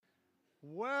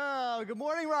Well, good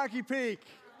morning, Rocky Peak.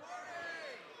 Good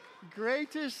morning.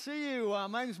 Great to see you.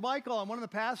 My name is Michael. I'm one of the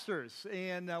pastors,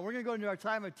 and we're going to go into our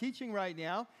time of teaching right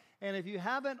now. And if you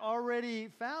haven't already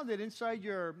found it, inside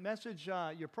your message,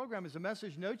 your program is a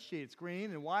message note sheet. It's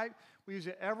green and white. We use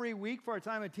it every week for our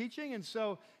time of teaching. And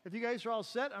so if you guys are all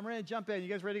set, I'm ready to jump in. You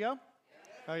guys ready to go?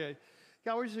 Yeah. Okay.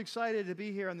 God, we're just excited to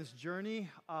be here on this journey,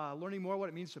 learning more what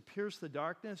it means to pierce the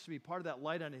darkness, to be part of that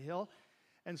light on a hill.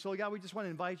 And so, God, we just want to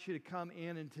invite you to come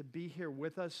in and to be here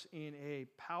with us in a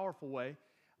powerful way.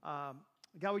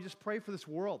 God, we just pray for this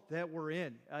world that we're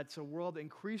in. It's a world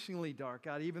increasingly dark.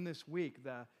 God, even this week,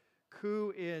 the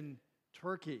coup in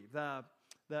Turkey, the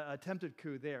attempted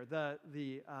coup there,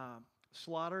 the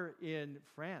slaughter in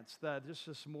France, just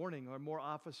this morning, or more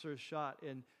officers shot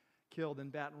and killed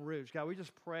in Baton Rouge. God, we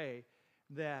just pray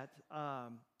that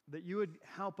you would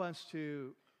help us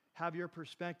to have your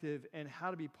perspective and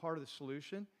how to be part of the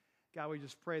solution. God, we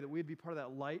just pray that we'd be part of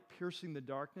that light, piercing the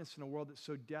darkness in a world that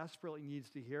so desperately needs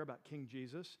to hear about King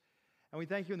Jesus. And we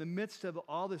thank you in the midst of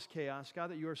all this chaos,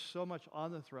 God, that you are so much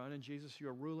on the throne, and Jesus, you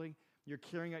are ruling, you're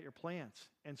carrying out your plans.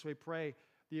 And so we pray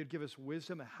that you'd give us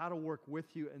wisdom on how to work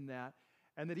with you in that,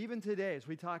 and that even today, as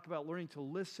we talk about learning to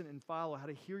listen and follow, how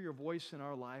to hear your voice in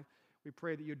our life, we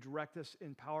pray that you direct us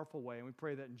in a powerful way, and we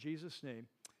pray that in Jesus' name,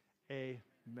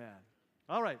 amen.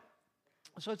 All right,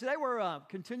 so today we're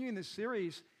continuing this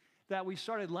series that we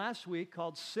started last week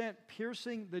called Sent,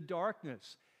 Piercing the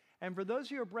Darkness. And for those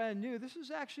of you who are brand new, this is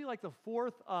actually like the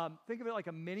fourth, think of it like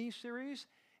a mini-series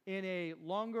in a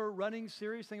longer running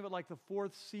series. Think of it like the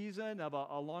fourth season of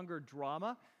a longer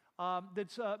drama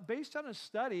that's based on a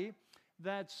study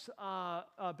that's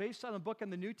based on a book in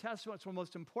the New Testament. It's one of the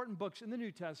most important books in the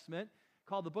New Testament,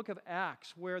 called the Book of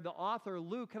Acts, where the author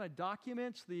Luke kind of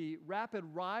documents the rapid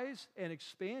rise and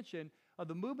expansion of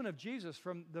the movement of Jesus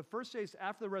from the first days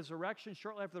after the resurrection,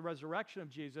 shortly after the resurrection of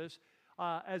Jesus,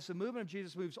 as the movement of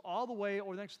Jesus moves all the way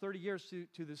over the next 30 years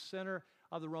to the center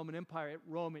of the Roman Empire, at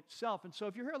Rome itself. And so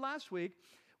if you're here last week,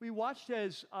 we watched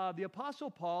as the Apostle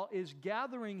Paul is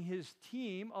gathering his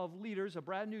team of leaders, a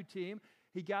brand new team.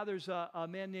 He gathers a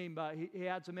man named, he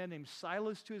adds a man named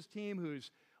Silas to his team,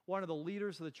 who's one of the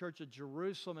leaders of the church at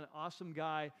Jerusalem, an awesome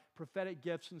guy, prophetic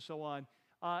gifts and so on.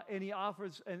 And he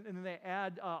offers, and then they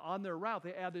add, on their route,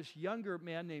 they add this younger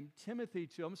man named Timothy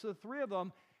to him. So the three of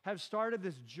them have started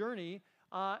this journey.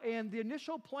 And the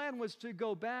initial plan was to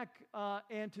go back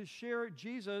and to share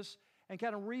Jesus and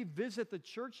kind of revisit the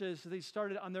churches that they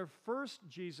started on their first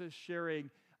Jesus sharing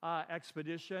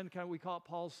expedition. Kind of, we call it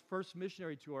Paul's first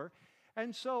missionary tour.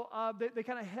 And so they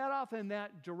kind of head off in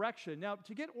that direction. Now,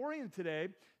 to get oriented today,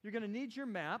 you're going to need your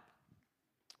map.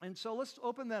 And so let's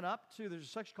open that up to, there's a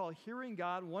section called Hearing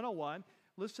God 101,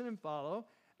 Listen and Follow.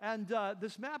 And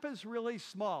this map is really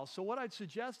small. So what I'd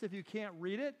suggest, if you can't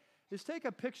read it, is take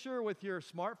a picture with your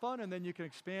smartphone and then you can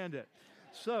expand it.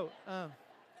 So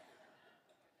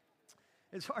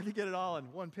it's hard to get it all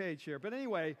on one page here. But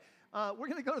anyway, we're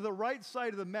going to go to the right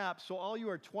side of the map. So all you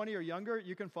are 20 or younger,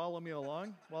 you can follow me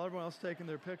along while everyone else is taking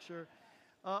their picture.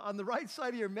 On the right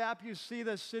side of your map, you see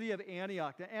the city of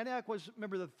Antioch. Now, Antioch was,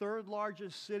 remember, the third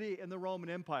largest city in the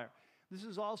Roman Empire. This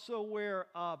is also where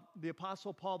the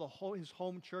Apostle Paul, his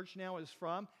home church now, is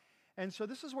from. And so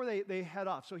this is where they head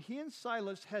off. So he and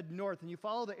Silas head north, and you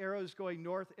follow the arrows going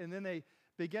north, and then they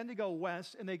begin to go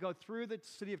west, and they go through the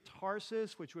city of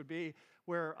Tarsus, which would be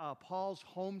where Paul's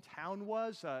hometown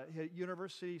was,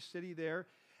 university city there.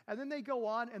 And then they go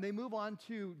on, and they move on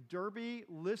to Derbe,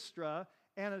 Lystra,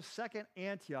 and a second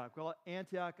Antioch, well,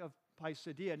 Antioch of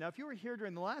Pisidia. Now, if you were here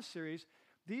during the last series,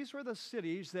 these were the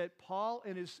cities that Paul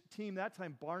and his team, that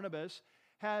time Barnabas,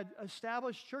 had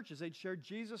established churches. They'd shared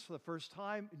Jesus for the first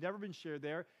time, never been shared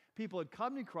there. People had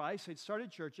come to Christ, they'd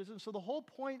started churches, and so the whole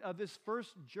point of this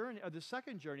first journey, of the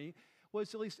second journey,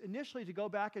 was at least initially to go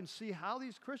back and see how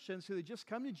these Christians who had just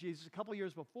come to Jesus a couple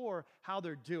years before, how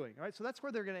they're doing. All right, so that's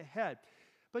where they're going to head.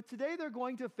 But today they're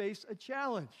going to face a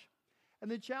challenge. And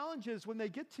the challenge is when they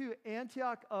get to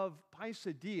Antioch of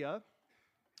Pisidia,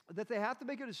 that they have to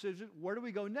make a decision, where do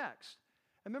we go next?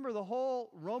 And remember, the whole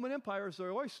Roman Empire is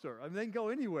their oyster. I mean, they can go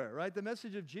anywhere, right? The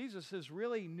message of Jesus is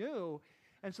really new.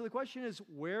 And so the question is,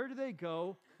 where do they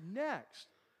go next?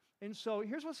 And so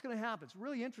here's what's going to happen. It's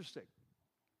really interesting.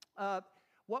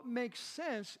 What makes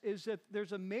sense is that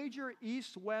there's a major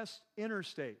east-west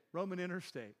interstate, Roman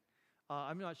interstate.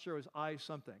 I'm not sure it was I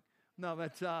something. No,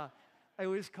 but it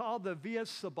was called the Via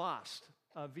Sabast,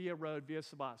 Via Road, Via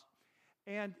Sabast.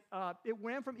 And it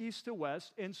ran from east to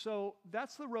west, and so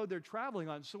that's the road they're traveling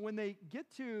on. So when they get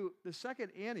to the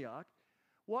second Antioch,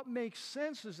 what makes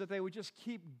sense is that they would just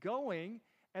keep going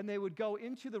and they would go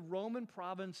into the Roman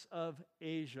province of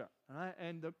Asia. Right?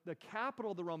 And the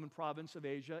capital of the Roman province of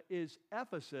Asia is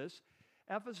Ephesus.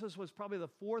 Ephesus was probably the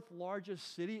fourth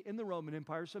largest city in the Roman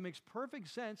Empire, so it makes perfect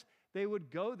sense they would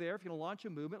go there. If you're going to launch a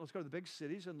movement, let's go to the big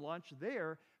cities and launch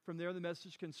there. From there, the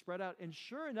message can spread out. And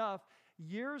sure enough,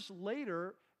 years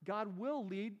later, God will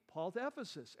lead Paul to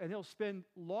Ephesus, and he'll spend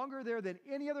longer there than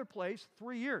any other place,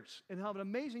 3 years, and have an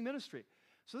amazing ministry.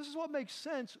 So this is what makes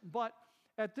sense, but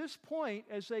at this point,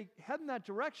 as they head in that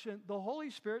direction, the Holy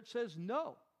Spirit says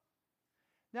no.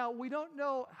 Now, we don't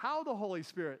know how the Holy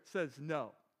Spirit says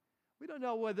no. We don't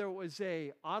know whether it was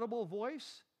an audible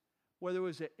voice, whether it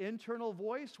was an internal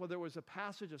voice, whether it was a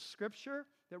passage of Scripture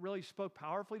that really spoke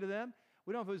powerfully to them.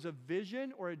 We don't know if it was a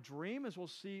vision or a dream, as we'll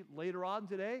see later on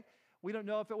today. We don't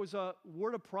know if it was a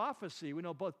word of prophecy. We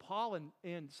know both Paul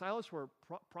and Silas were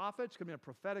prophets, could be a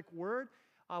prophetic word.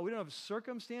 We don't have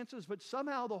circumstances, but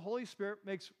somehow the Holy Spirit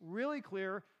makes really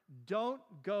clear, don't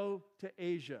go to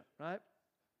Asia, right?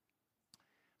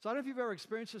 So I don't know if you've ever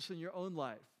experienced this in your own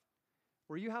life,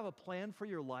 where you have a plan for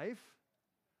your life,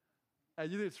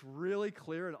 and you think it's really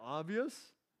clear and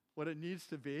obvious what it needs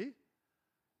to be,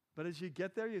 but as you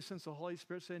get there, you sense the Holy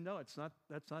Spirit saying, no, that's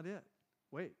not it.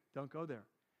 Wait, don't go there.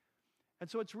 And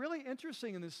so what's really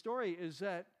interesting in this story is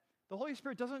that the Holy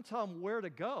Spirit doesn't tell them where to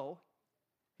go.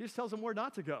 He just tells them where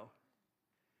not to go.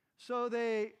 So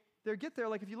they get there.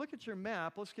 Like if you look at your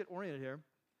map, let's get oriented here.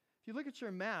 If you look at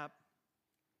your map,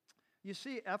 you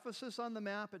see Ephesus on the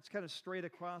map. It's kind of straight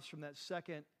across from that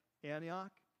second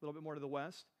Antioch, a little bit more to the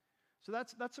west. So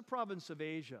that's the province of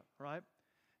Asia, right?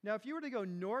 Now, if you were to go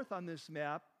north on this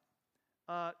map,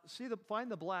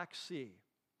 find the Black Sea.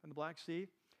 Find the Black Sea.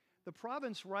 The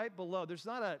province right below, there's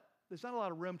not a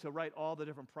lot of room to write all the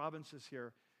different provinces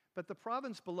here, but the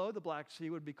province below the Black Sea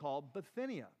would be called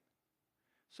Bithynia.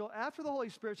 So after the Holy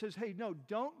Spirit says, hey, no,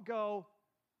 don't go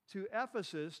to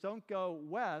Ephesus, don't go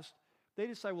west, they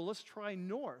decide, well, let's try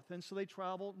north. And so they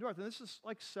travel north. And this is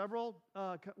like several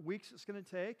weeks it's going to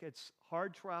take. It's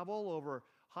hard travel over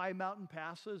high mountain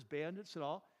passes, bandits and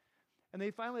all. And they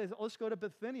finally, let's go to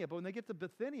Bithynia. But when they get to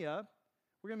Bithynia,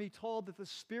 we're going to be told that the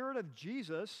Spirit of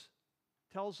Jesus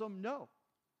tells them no.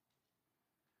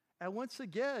 And once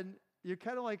again, you're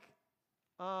kind of like,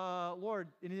 Lord,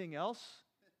 anything else?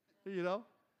 You know,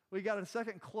 we got a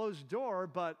second closed door,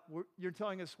 but you're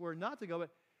telling us where not to go.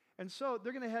 And so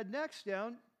they're going to head next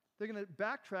down. They're going to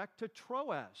backtrack to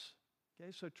Troas.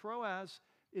 Okay, so Troas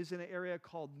is in an area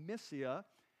called Mysia,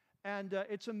 and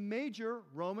it's a major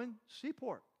Roman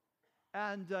seaport.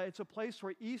 And it's a place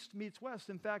where east meets west.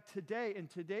 In fact, in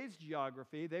today's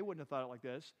geography, they wouldn't have thought it like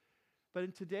this, but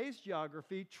in today's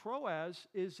geography, Troas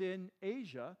is in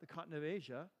Asia, the continent of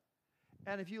Asia.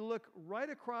 And if you look right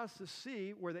across the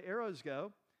sea where the arrows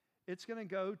go, it's going to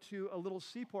go to a little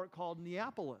seaport called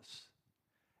Neapolis.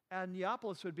 And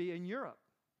Neapolis would be in Europe.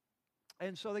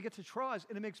 And so they get to Troas,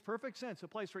 and it makes perfect sense. A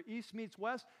place where east meets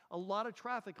west, a lot of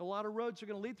traffic, a lot of roads are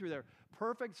going to lead through there.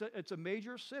 Perfect. It's a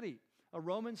major city, a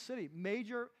Roman city.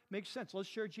 Major, makes sense. Let's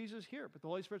share Jesus here. But the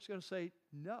Holy Spirit's going to say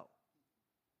no.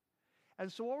 And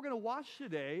so what we're going to watch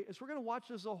today is we're going to watch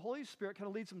as the Holy Spirit kind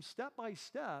of leads them step by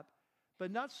step,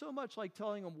 but not so much like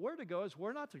telling them where to go as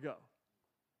where not to go.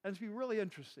 And it's going to be really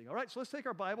interesting. All right, so let's take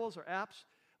our Bibles, our apps.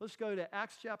 Let's go to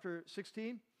Acts chapter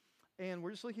 16. And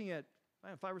we're just looking at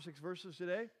 5 or 6 verses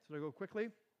today, so I'll go quickly.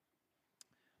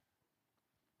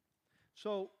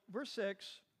 So, verse 6.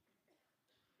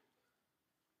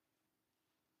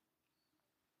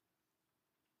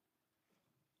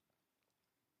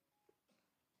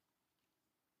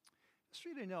 Just so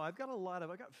you know, I've got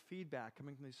feedback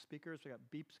coming from these speakers. I got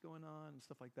beeps going on and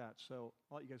stuff like that. So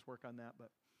I'll let you guys work on that.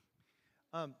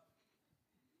 But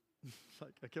it's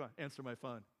like, come on, answer my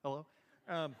phone. Hello.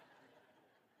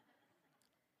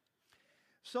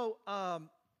 So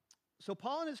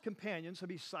Paul and his companions, so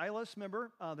be Silas,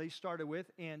 remember, they started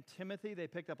with, and Timothy, they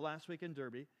picked up last week in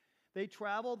Derbe. They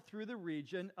traveled through the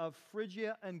region of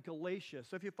Phrygia and Galatia.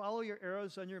 So if you follow your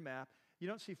arrows on your map, you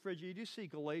don't see Phrygia, you do see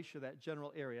Galatia, that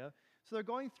general area. So they're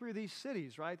going through these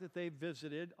cities, right, that they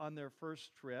visited on their first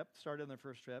trip, started on their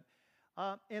first trip.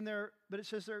 But it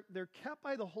says they're kept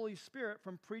by the Holy Spirit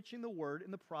from preaching the word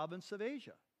in the province of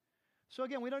Asia. So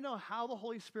again, we don't know how the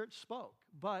Holy Spirit spoke,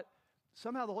 but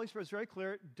somehow the Holy Spirit is very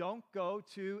clear, don't go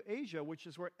to Asia, which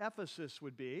is where Ephesus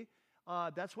would be.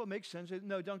 That's what makes sense.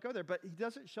 No, don't go there. But he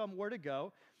doesn't show them where to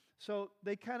go. So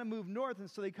they kind of move north, and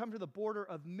so they come to the border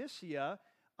of Mysia,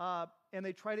 and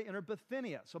they try to enter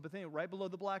Bithynia. So Bithynia, right below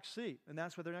the Black Sea, and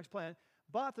that's what their next plan.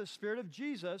 But the Spirit of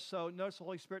Jesus, so notice the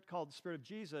Holy Spirit called the Spirit of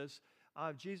Jesus,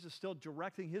 Jesus still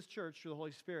directing his church through the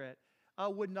Holy Spirit,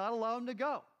 would not allow them to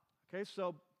go. Okay,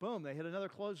 so boom, they hit another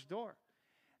closed door.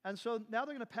 And so now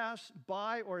they're going to pass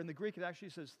by, or in the Greek it actually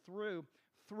says through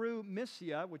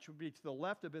Mysia, which would be to the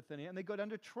left of Bithynia, and they go down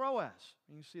to Troas.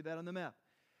 And you see that on the map.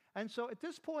 And so at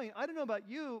this point, I don't know about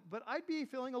you, but I'd be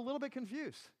feeling a little bit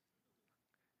confused.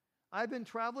 I've been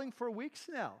traveling for weeks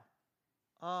now.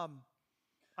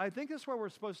 I think this is where we're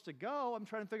supposed to go. I'm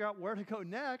trying to figure out where to go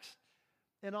next,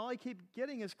 and all I keep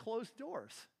getting is closed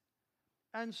doors.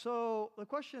 And so the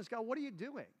question is, God, what are you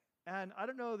doing? And I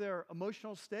don't know their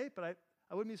emotional state, but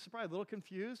I wouldn't be surprised, a little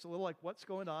confused, a little like, what's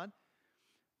going on?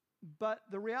 But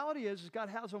the reality is God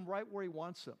has them right where he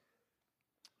wants them.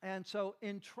 And so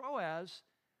in Troas,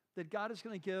 that God is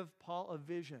going to give Paul a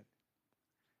vision.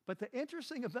 But the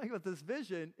interesting thing about this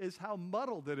vision is how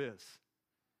muddled it is.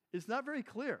 It's not very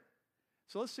clear.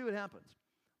 So let's see what happens.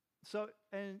 So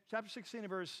in chapter 16 and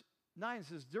verse 9, it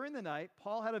says, during the night,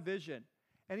 Paul had a vision,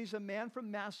 and he's a man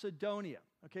from Macedonia.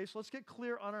 Okay, so let's get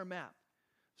clear on our map.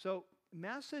 So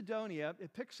Macedonia,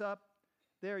 it picks up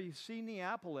there, you see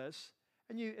Neapolis,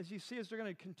 and as you see, as they're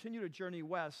going to continue to journey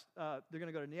west, they're going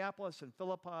to go to Neapolis and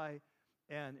Philippi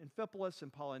and Amphipolis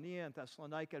and Apollonia and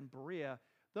Thessalonica and Berea.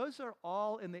 Those are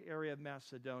all in the area of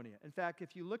Macedonia. In fact,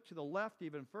 if you look to the left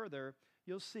even further,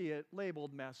 you'll see it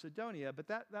labeled Macedonia, but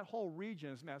that whole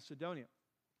region is Macedonia.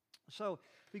 So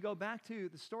if we go back to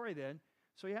the story then,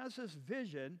 so he has this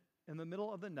vision in the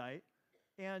middle of the night,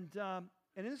 and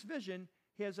in his vision,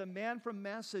 he has a man from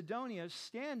Macedonia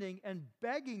standing and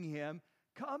begging him,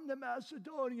 come to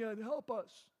Macedonia and help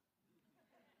us.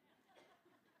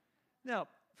 Now,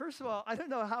 first of all, I don't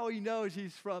know how he knows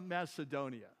he's from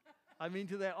Macedonia. I mean,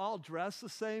 do they all dress the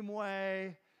same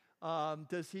way?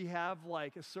 Does he have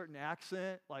like a certain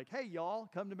accent? Like, hey, y'all,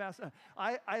 come to Macedonia.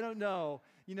 I don't know,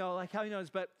 like how he knows.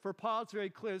 But for Paul, it's very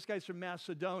clear. This guy's from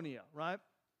Macedonia, right?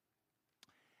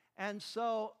 And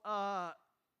so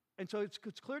it's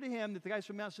clear to him that the guy's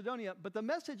from Macedonia, but the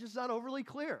message is not overly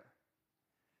clear.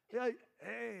 Like,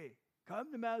 hey,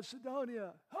 come to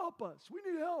Macedonia. Help us. We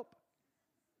need help.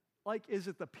 Like, is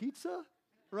it the pizza,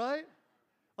 right?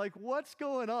 Like, what's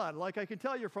going on? Like, I can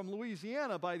tell you're from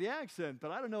Louisiana by the accent,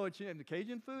 but I don't know what you mean. The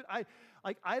Cajun food?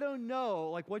 I don't know,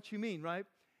 like, what you mean, right?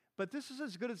 But this is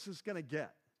as good as it's going to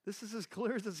get. This is as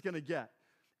clear as it's going to get.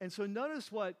 And so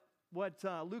notice what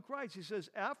Luke writes. He says,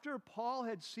 after Paul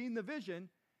had seen the vision,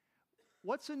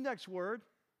 what's the next word?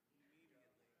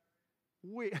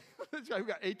 We. I've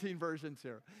got 18 versions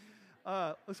here.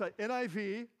 Looks like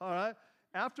NIV, all right.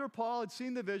 After Paul had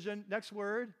seen the vision, next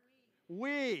word?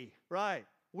 We, right.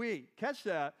 We. Catch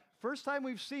that. First time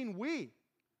we've seen we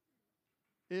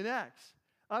in Acts.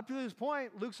 Up to this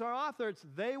point, Luke's our author. It's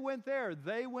they went there,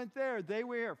 they went there, they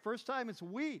were here. First time it's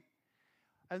we.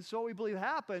 And so what we believe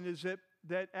happened is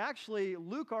that actually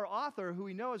Luke, our author, who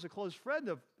we know is a close friend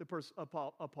of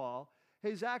Paul,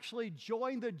 has actually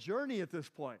joined the journey at this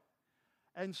point.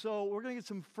 And so we're going to get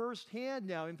some firsthand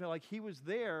now, in fact, like he was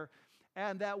there,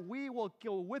 and that we will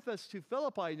go with us to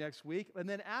Philippi next week. And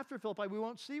then after Philippi, we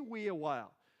won't see we a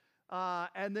while.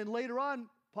 And then later on,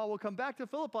 Paul will come back to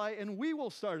Philippi, and we will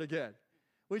start again,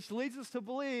 which leads us to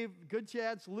believe, good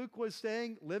chance, Luke was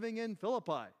living in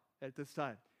Philippi at this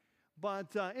time.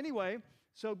 But anyway,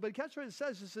 but catch what it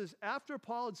says. It says, after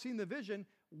Paul had seen the vision,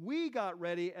 we got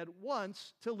ready at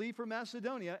once to leave for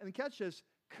Macedonia. And catch this,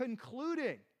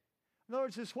 concluding. In other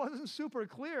words, this wasn't super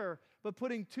clear, but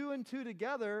putting two and two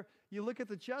together, you look at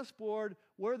the chessboard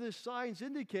where the sign's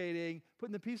indicating,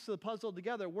 putting the pieces of the puzzle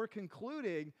together, we're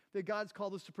concluding that God's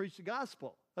called us to preach the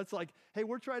gospel. That's like, hey,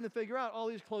 we're trying to figure out all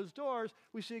these closed doors.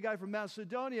 We see a guy from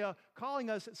Macedonia calling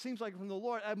us. It seems like from the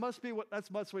Lord. That must be what,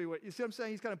 you see what I'm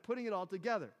saying? He's kind of putting it all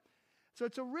together. So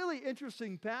it's a really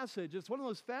interesting passage. It's one of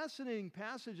those fascinating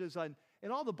passages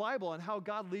in all the Bible on how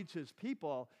God leads his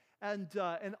people. And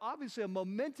obviously a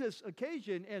momentous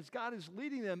occasion as God is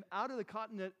leading them out of the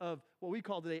continent of what we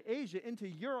call today Asia into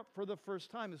Europe for the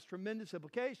first time. It's tremendous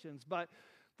implications. But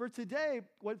for today,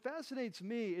 what fascinates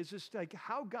me is just like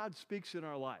how God speaks in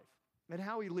our life and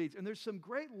how he leads. And there's some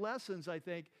great lessons, I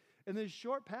think, in this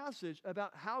short passage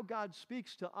about how God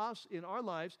speaks to us in our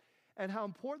lives and how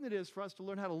important it is for us to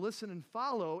learn how to listen and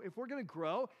follow if we're going to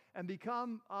grow and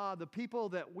become the people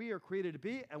that we are created to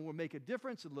be, and we'll make a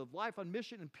difference and live life on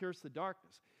mission and pierce the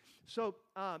darkness. So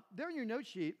there in your note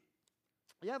sheet,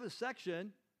 you have a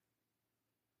section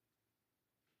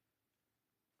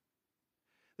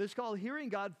that's called Hearing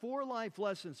God, 4 Life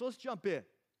Lessons. So let's jump in.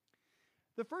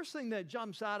 The first thing that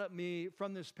jumps out at me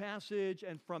from this passage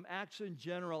and from Acts in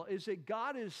general is that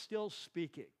God is still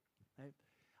speaking. Right?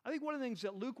 I think one of the things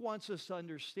that Luke wants us to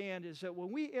understand is that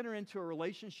when we enter into a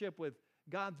relationship with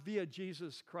God via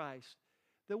Jesus Christ,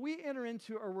 that we enter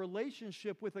into a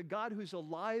relationship with a God who's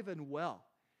alive and well.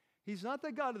 He's not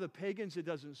the God of the pagans that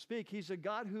doesn't speak. He's a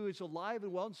God who is alive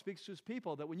and well and speaks to his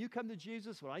people. That when you come to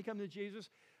Jesus, when I come to Jesus,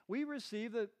 we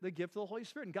receive the gift of the Holy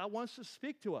Spirit, and God wants to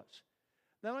speak to us.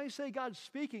 Now, when I say God's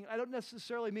speaking, I don't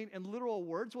necessarily mean in literal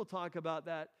words. We'll talk about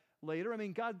that later. I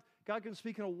mean, God can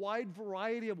speak in a wide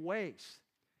variety of ways.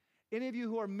 Any of you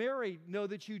who are married know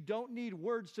that you don't need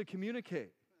words to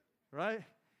communicate, right?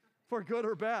 For good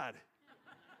or bad.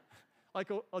 Like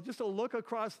just a look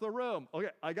across the room. Okay,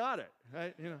 I got it,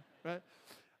 right? Right?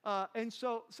 And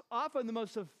so often the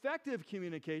most effective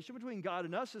communication between God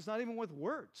and us is not even with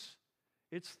words.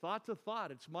 It's thought to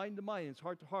thought. It's mind to mind. It's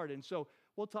heart to heart. And so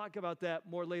we'll talk about that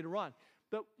more later on.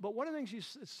 But one of the things you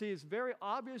see is very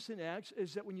obvious in Acts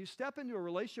is that when you step into a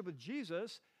relationship with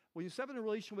Jesus, when you step into a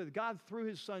relationship with God through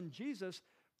his son Jesus,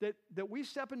 that we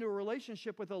step into a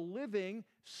relationship with a living,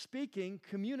 speaking,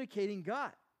 communicating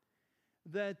God.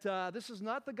 That this is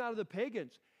not the God of the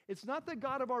pagans. It's not the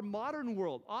God of our modern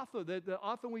world.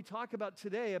 Often we talk about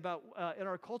today, in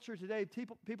our culture today,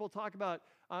 people talk about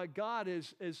God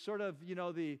as sort of,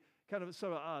 the kind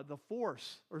of the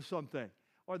force or something.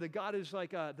 Or that God is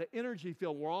like the energy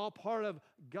field. We're all part of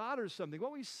God or something.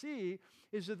 What we see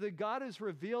is that the God is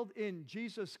revealed in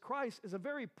Jesus Christ as a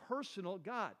very personal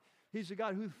God. He's a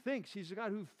God who thinks. He's a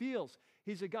God who feels.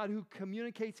 He's a God who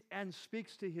communicates and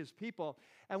speaks to his people.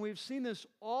 And we've seen this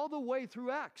all the way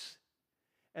through Acts.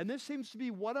 And this seems to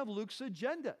be one of Luke's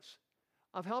agendas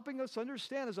of helping us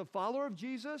understand as a follower of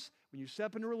Jesus, when you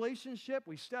step into a relationship,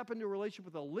 we step into a relationship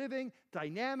with a living,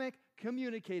 dynamic,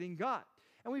 communicating God.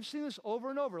 And we've seen this over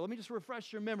and over. Let me just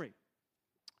refresh your memory.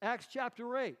 Acts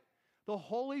chapter 8, the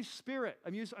Holy Spirit,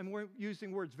 I'm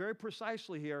using words very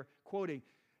precisely here, quoting.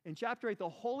 In chapter 8, the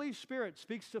Holy Spirit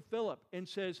speaks to Philip and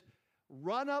says,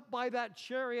 run up by that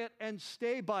chariot and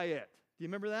stay by it. Do you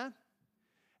remember that?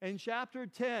 In chapter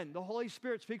 10, the Holy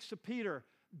Spirit speaks to Peter,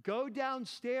 go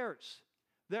downstairs.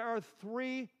 There are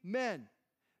 3 men.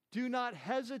 Do not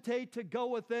hesitate to go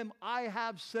with them. I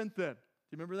have sent them.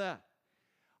 Do you remember that?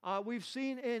 We've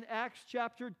seen in Acts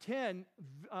chapter 10,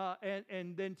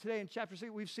 and then today in chapter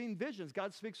 6, we've seen visions.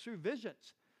 God speaks through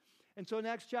visions. And so in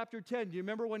Acts chapter 10, do you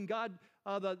remember when God,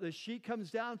 the sheet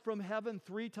comes down from heaven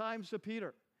 3 times to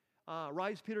Peter?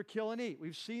 Rise, Peter, kill and eat.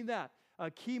 We've seen that. A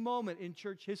key moment in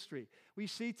church history. We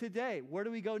see today, where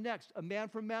do we go next? A man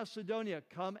from Macedonia,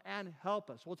 come and help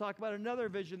us. We'll talk about another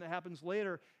vision that happens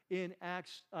later in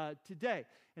Acts today.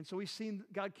 And so we've seen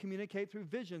God communicate through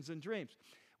visions and dreams.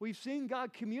 We've seen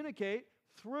God communicate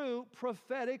through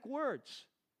prophetic words.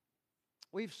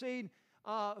 We've seen,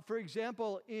 for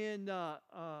example, in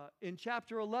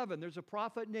chapter 11, there's a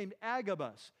prophet named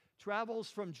Agabus,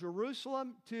 travels from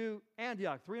Jerusalem to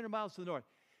Antioch, 300 miles to the north.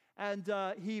 And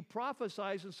he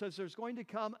prophesies and says there's going to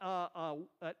come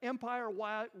an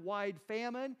empire-wide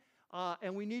famine,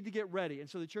 and we need to get ready. And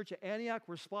so the church at Antioch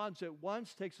responds at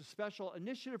once, takes a special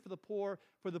initiative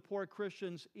for the poor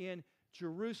Christians in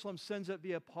Jerusalem, sends it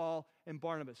via Paul and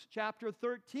Barnabas. Chapter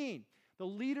 13, the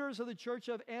leaders of the church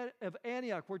of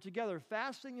Antioch were together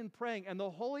fasting and praying, and the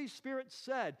Holy Spirit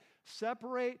said,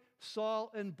 separate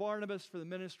Saul and Barnabas for the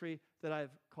ministry that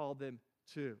I've called them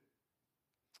to.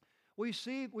 We've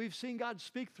seen God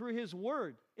speak through his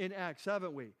word in Acts,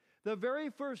 haven't we? The very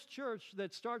first church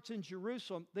that starts in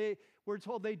Jerusalem, we're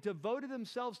told they devoted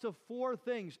themselves to 4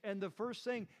 things. And the first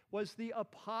thing was the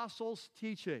apostles'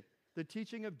 teaching, the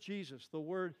teaching of Jesus, the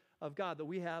word of God that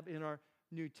we have in our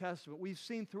New Testament. We've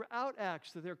seen throughout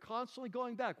Acts that they're constantly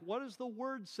going back. What does the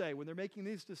word say when they're making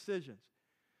these decisions?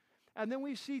 And then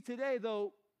we see today,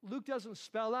 though Luke doesn't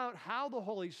spell out how the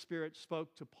Holy Spirit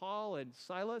spoke to Paul and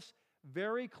Silas,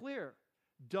 very clear.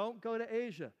 Don't go to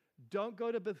Asia. Don't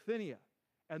go to Bithynia.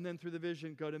 And then through the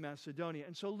vision, go to Macedonia.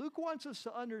 And so Luke wants us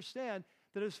to understand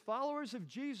that as followers of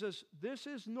Jesus, this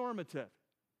is normative.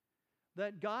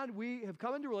 That God, we have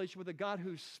come into relationship with a God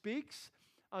who speaks,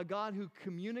 a God who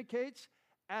communicates,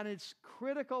 and it's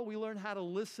critical we learn how to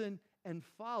listen and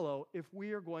follow if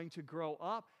we are going to grow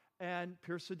up and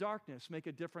pierce the darkness, make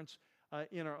a difference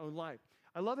in our own life.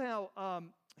 I love how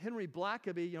Henry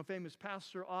Blackaby, famous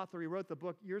pastor, author, he wrote the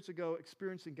book years ago,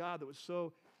 Experiencing God, that was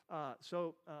so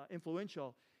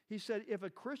influential. He said, if a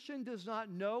Christian does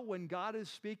not know when God is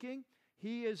speaking,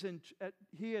 he is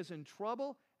in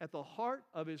trouble at the heart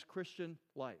of his Christian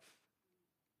life.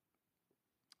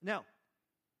 Now,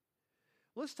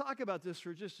 let's talk about this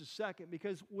for just a second,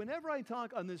 because whenever I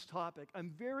talk on this topic,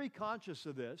 I'm very conscious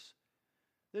of this.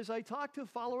 As I talk to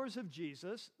followers of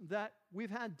Jesus, that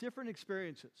we've had different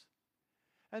experiences.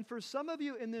 And for some of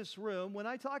you in this room, when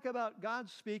I talk about God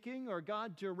speaking or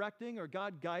God directing or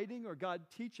God guiding or God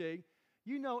teaching,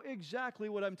 you know exactly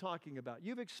what I'm talking about.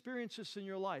 You've experienced this in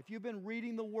your life. You've been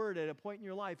reading the Word at a point in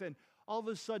your life, and all of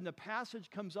a sudden a passage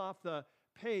comes off the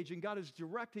page, and God is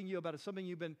directing you about something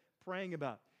you've been praying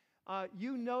about.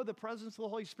 You know the presence of the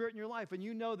Holy Spirit in your life, and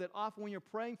you know that often when you're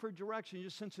praying for direction, you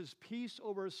just sense His peace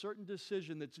over a certain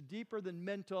decision that's deeper than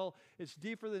mental, it's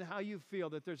deeper than how you feel,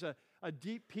 that there's a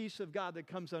deep peace of God that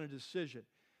comes on a decision.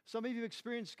 Some of you have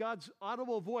experienced God's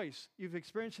audible voice. You've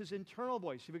experienced His internal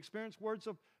voice. You've experienced words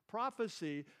of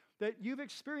prophecy, that you've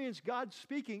experienced God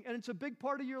speaking, and it's a big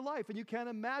part of your life, and you can't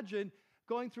imagine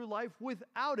going through life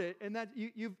without it, and that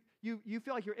you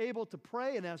feel like you're able to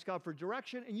pray and ask God for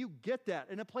direction, and you get that,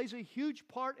 and it plays a huge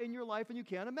part in your life, and you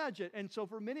can't imagine it. And so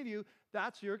for many of you,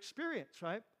 that's your experience,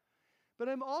 right? But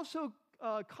I'm also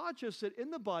conscious that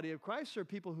in the body of Christ, there are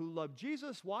people who love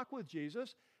Jesus, walk with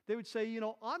Jesus. They would say,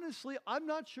 honestly, I'm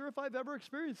not sure if I've ever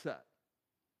experienced that.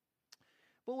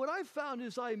 But what I've found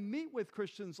as I meet with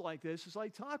Christians like this, as I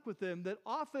talk with them, that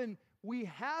often we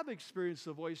have experienced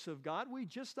the voice of God, we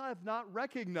just have not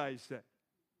recognized it.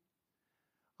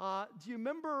 Do you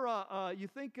remember, you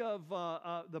think of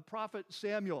the prophet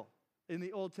Samuel in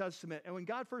the Old Testament, and when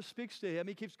God first speaks to him,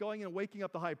 he keeps going and waking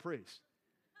up the high priest,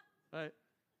 right?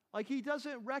 Like he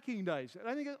doesn't recognize it.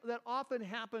 I think that often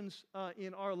happens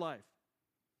in our life.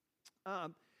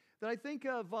 That I think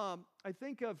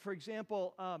of, for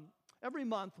example, every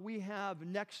month we have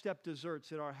Next Step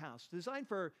desserts at our house, designed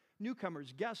for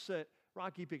newcomers, guests at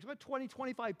Rocky Peak. About 20,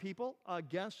 25 people,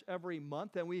 guests every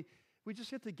month, and we just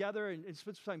get together and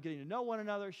spend some time getting to know one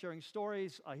another, sharing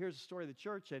stories. Here's the story of the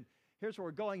church, and here's where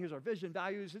we're going. Here's our vision,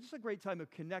 values. It's just a great time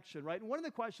of connection, right? And one of the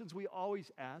questions we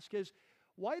always ask is,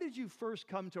 why did you first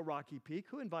come to Rocky Peak?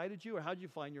 Who invited you, or how did you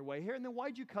find your way here? And then why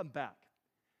did you come back?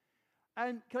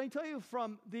 And can I tell you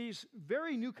from these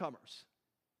very newcomers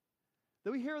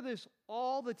that we hear this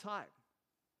all the time.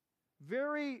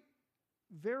 Very,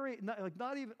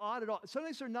 not even odd at all.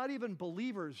 Sometimes they're not even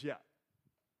believers yet.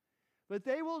 But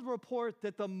they will report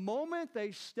that the moment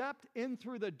they stepped in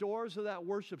through the doors of that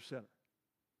worship center,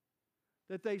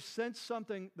 that they sensed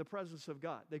something, the presence of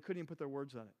God. They couldn't even put their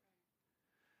words on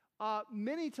it.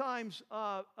 Many times,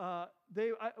 Lynn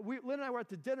and I were at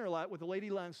the dinner lot with a lady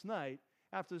last night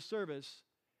after the service,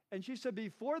 and she said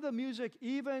before the music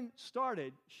even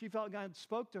started, she felt God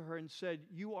spoke to her and said,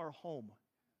 "You are home."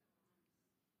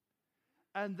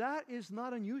 And that is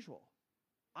not unusual.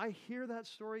 I hear that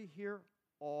story here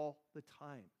all the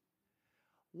time.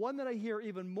 One that I hear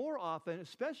even more often,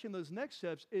 especially in those next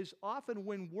steps, is often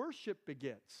when worship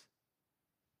begins.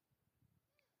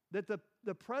 That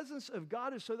the presence of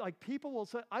God is so, like people will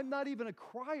say, I'm not even a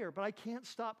crier, but I can't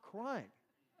stop crying.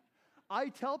 I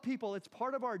tell people it's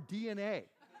part of our DNA.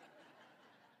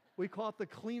 We call it the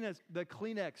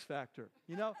Kleenex factor.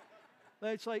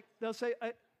 It's like they'll say,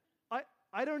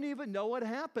 I don't even know what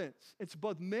happens. It's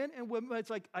both men and women. It's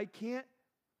like I can't.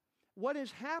 What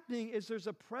is happening is there's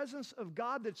a presence of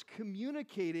God that's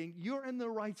communicating you're in the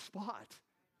right spot.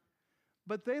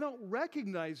 But they don't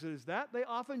recognize it as that. They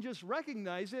often just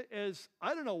recognize it as,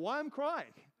 I don't know why I'm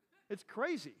crying. It's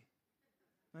crazy.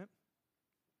 Right?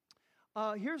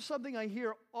 Here's something I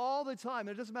hear all the time.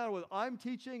 It doesn't matter whether I'm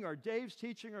teaching or Dave's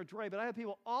teaching or Dre, but I have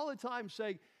people all the time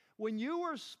saying, when you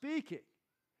were speaking,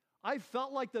 I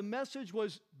felt like the message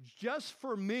was just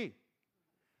for me.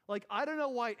 Like, I don't know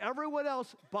why everyone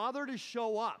else bothered to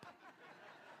show up.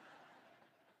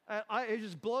 It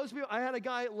just blows me. I had a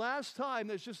guy last time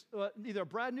that's just either a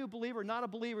brand new believer or not a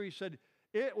believer. He said,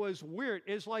 it was weird.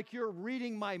 It's like you're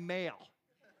reading my mail.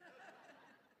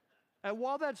 And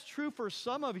while that's true for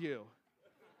some of you,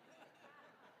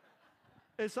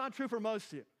 it's not true for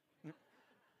most of you.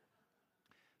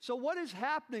 So what is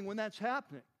happening when that's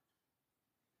happening?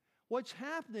 What's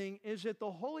happening is that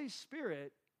the Holy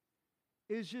Spirit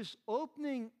is just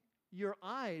opening your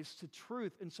eyes to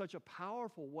truth in such a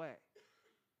powerful way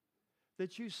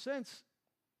that you sense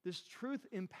this truth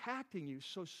impacting you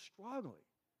so strongly.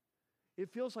 It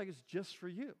feels like it's just for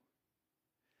you.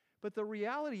 But the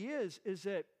reality is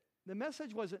that the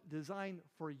message wasn't designed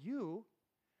for you.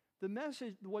 The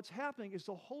message, what's happening is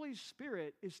the Holy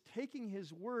Spirit is taking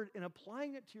His word and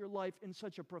applying it to your life in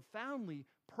such a profoundly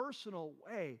personal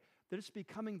way that it's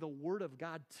becoming the word of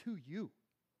God to you.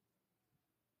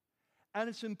 And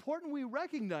it's important we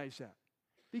recognize that,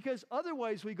 because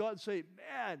otherwise we go out and say,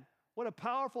 man, what a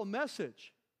powerful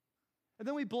message. And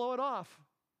then we blow it off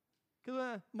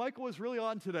because Michael was really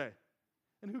on today.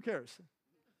 And who cares?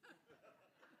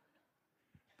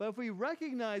 But if we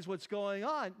recognize what's going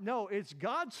on, no, it's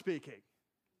God speaking.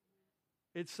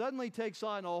 It suddenly takes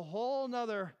on a whole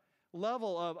nother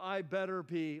level of I better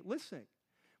be listening.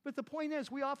 But the point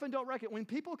is, we often don't recognize. When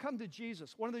people come to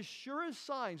Jesus, one of the surest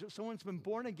signs that someone's been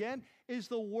born again is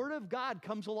the Word of God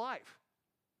comes alive.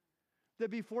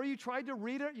 That before you tried to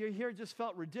read it, you hear it just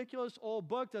felt ridiculous, old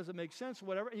book, doesn't make sense,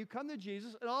 whatever, and you come to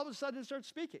Jesus, and all of a sudden it starts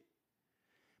speaking.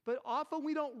 But often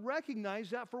we don't recognize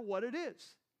that for what it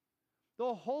is.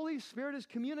 The Holy Spirit is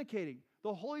communicating.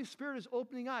 The Holy Spirit is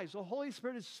opening eyes. The Holy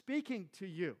Spirit is speaking to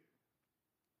you.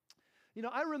 You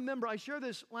know, I remember, I shared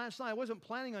this last night. I wasn't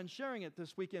planning on sharing it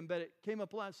this weekend, but it came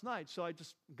up last night, so I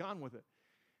just gone with it.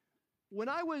 When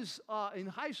I was in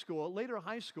high school, later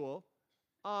high school,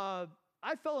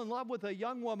 I fell in love with a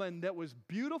young woman that was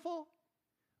beautiful,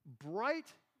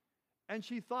 bright, and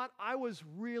she thought I was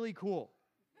really cool.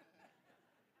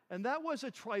 And that was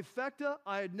a trifecta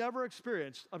I had never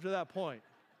experienced up to that point.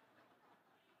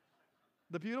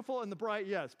 The beautiful and the bright,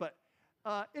 yes. But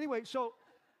anyway, so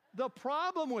the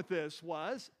problem with this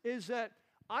is that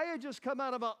I had just come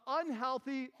out of an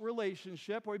unhealthy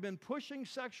relationship where we've been pushing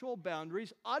sexual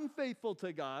boundaries, unfaithful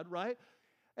to God, right?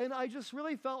 And I just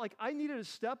really felt like I needed to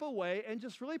step away and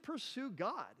just really pursue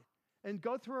God and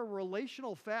go through a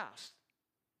relational fast.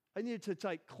 I needed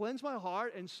to cleanse my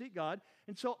heart and seek God.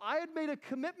 And so I had made a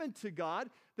commitment to God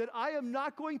that I am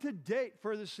not going to date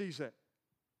for this season.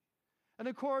 And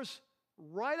of course,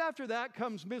 right after that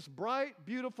comes Miss Bright,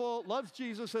 beautiful, loves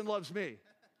Jesus and loves me.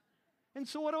 And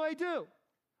so what do?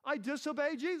 I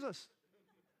disobey Jesus.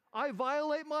 I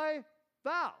violate my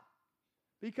vow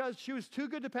because she was too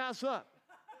good to pass up.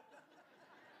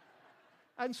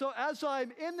 And so as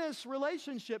I'm in this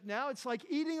relationship now, it's like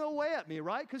eating away at me,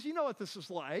 right? Because you know what this is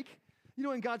like. You know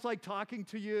when God's like talking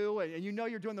to you and you know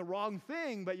you're doing the wrong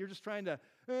thing, but you're just trying to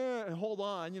hold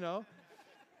on, you know.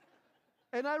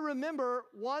 And I remember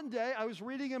one day I was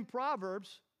reading in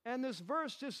Proverbs and this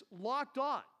verse just locked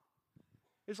on.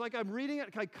 It's like I'm reading it,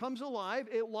 it kind of comes alive,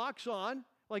 it locks on,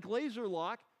 like laser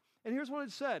lock. And here's what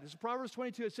it said. It's Proverbs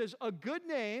 22. It says, a good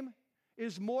name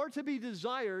is more to be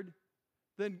desired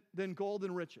than gold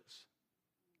and riches.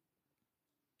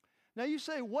 Now you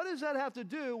say, what does that have to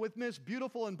do with Miss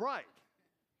Beautiful and Bright?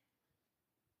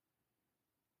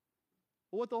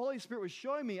 Well, what the Holy Spirit was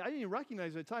showing me, I didn't even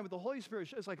recognize it at the time, but the Holy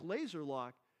Spirit, it's like laser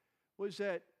lock, was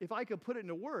that if I could put it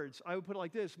into words, I would put it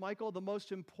like this: Michael, the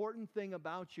most important thing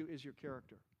about you is your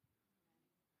character.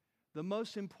 The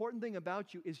most important thing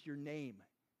about you is your name.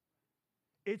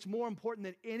 It's more important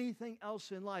than anything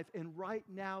else in life. And right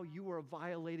now, you are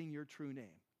violating your true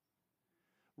name.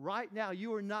 Right now,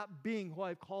 you are not being who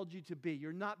I've called you to be.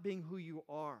 You're not being who you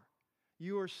are.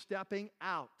 You are stepping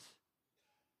out,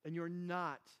 and you're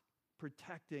not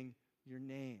protecting your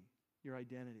name, your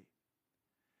identity.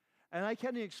 And I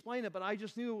can't even explain it, but I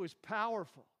just knew it was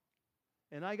powerful.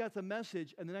 And I got the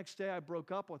message, and the next day I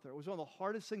broke up with her. It was one of the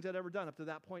hardest things I'd ever done up to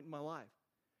that point in my life.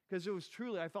 Because it was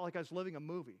truly, I felt like I was living a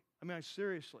movie. I mean,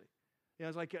 seriously. You know,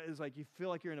 it's like you feel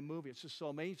like you're in a movie. It's just so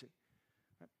amazing.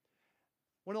 Right?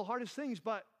 One of the hardest things,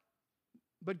 but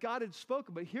God had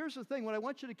spoken. But here's the thing, what I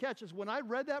want you to catch is when I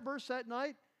read that verse that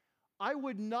night, I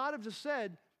would not have just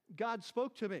said, God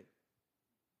spoke to me.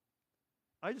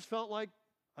 I just felt like,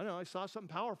 I don't know, I saw something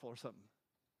powerful or something.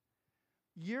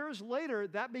 Years later,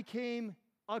 that became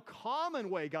a common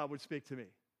way God would speak to me.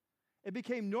 It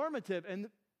became normative. And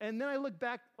then I look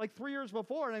back like 3 years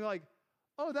before, and I'm like,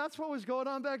 oh, that's what was going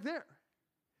on back there.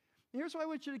 And here's what I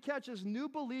want you to catch as new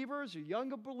believers or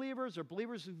younger believers or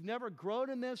believers who've never grown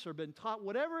in this or been taught,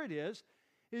 whatever it is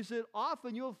that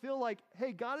often you'll feel like,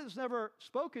 hey, God has never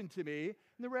spoken to me. And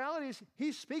the reality is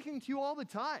he's speaking to you all the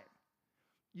time.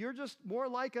 You're just more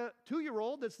like a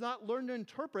 2-year-old that's not learned to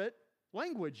interpret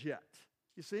language yet,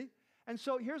 you see? And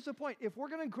so here's the point. If we're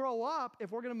going to grow up,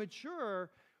 if we're going to mature,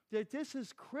 that this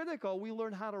is critical. We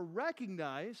learn how to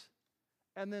recognize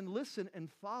and then listen and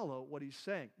follow what he's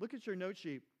saying. Look at your note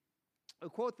sheet. A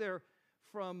quote there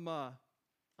from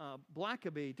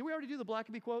Blackaby. Did we already do the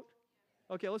Blackaby quote?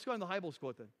 Okay, let's go on the Hybels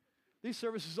quote then. These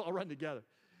services all run together.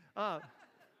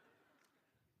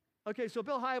 Okay, so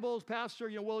Bill Hybels, pastor,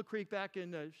 Willow Creek back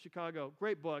in Chicago.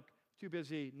 Great book, Too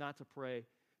Busy Not to Pray.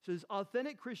 Says,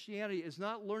 authentic Christianity is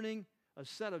not learning a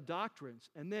set of doctrines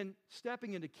and then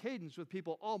stepping into cadence with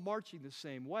people all marching the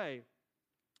same way.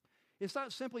 It's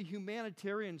not simply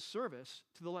humanitarian service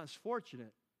to the less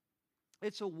fortunate.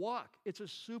 It's a walk. It's a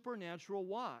supernatural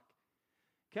walk.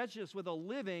 Catch this, with a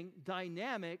living,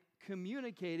 dynamic,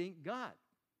 communicating God.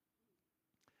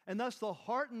 And thus the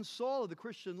heart and soul of the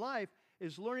Christian life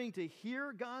is learning to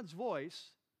hear God's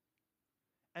voice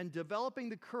and developing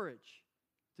the courage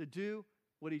to do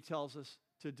what he tells us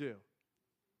to do.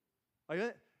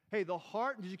 Hey, the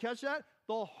heart, did you catch that?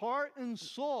 The heart and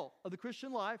soul of the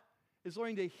Christian life is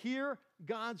learning to hear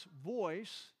God's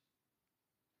voice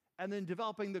and then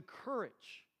developing the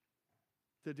courage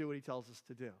to do what he tells us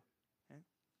to do. Okay?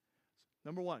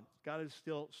 Number one, God is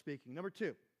still speaking. Number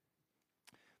two,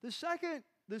 the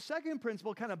second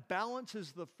principle kind of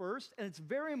balances the first, and it's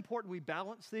very important we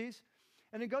balance these.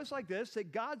 And it goes like this,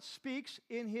 that God speaks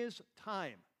in his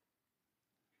time.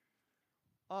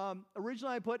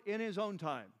 Originally I put in his own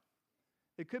time.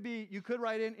 It could be, you could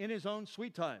write in his own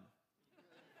sweet time.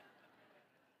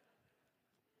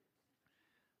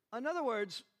 In other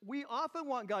words, we often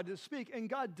want God to speak, and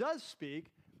God does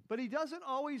speak, but he doesn't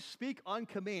always speak on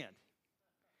command.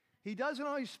 He doesn't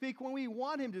always speak when we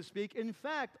want him to speak. In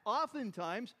fact,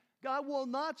 oftentimes, God will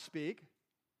not speak,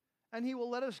 and he will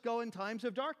let us go in times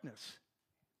of darkness.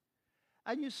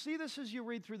 And you see this as you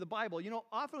read through the Bible. You know,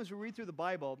 often as we read through the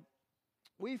Bible,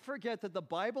 we forget that the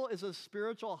Bible is a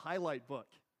spiritual highlight book.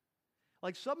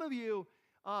 Like some of you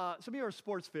are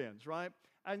sports fans, right?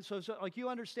 And so like you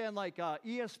understand like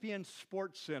ESPN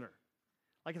Sports Center.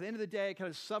 Like at the end of the day, it kind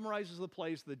of summarizes the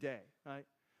plays of the day, right?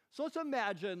 So let's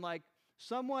imagine like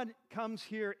someone comes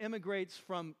here, immigrates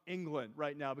from England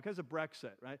right now because of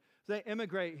Brexit, right? So they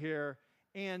immigrate here,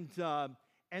 and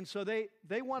so they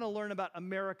want to learn about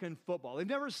American football. They've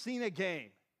never seen a game,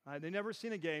 right? They've never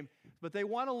seen a game, but they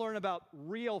want to learn about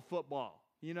real football,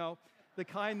 you know, the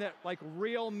kind that like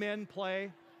real men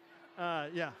play.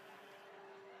 Yeah.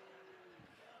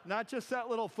 Not just that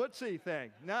little footsie thing.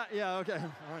 Okay. All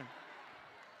right.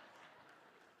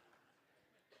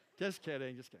 Just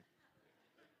kidding.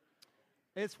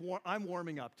 It's I'm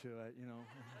warming up to it, you know.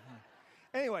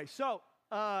 Anyway, so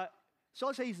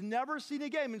let's say he's never seen a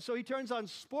game, and so he turns on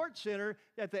Sports Center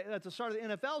at the start of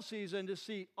the NFL season to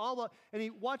see and he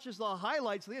watches the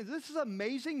highlights. This is an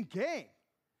amazing game.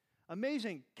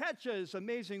 Amazing catches,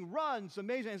 amazing runs,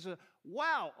 amazing. It's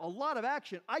wow, a lot of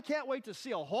action. I can't wait to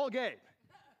see a whole game.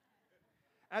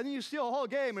 And then you see a whole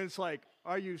game, and it's like,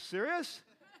 are you serious?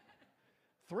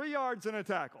 3 yards and a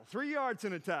tackle, 3 yards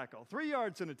and a tackle, 3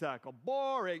 yards and a tackle.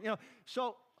 Boring. You know,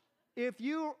 so if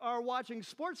you are watching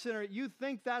Sports Center, you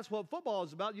think that's what football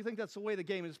is about. You think that's the way the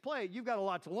game is played. You've got a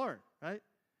lot to learn, right?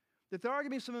 That there are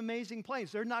going to be some amazing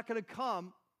plays. They're not going to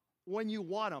come when you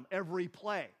want them, every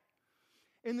play.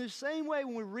 In the same way,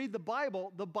 when we read the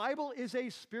Bible is a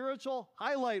spiritual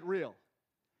highlight reel.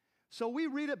 So we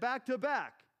read it back to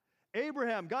back.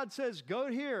 Abraham, God says, go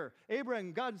here.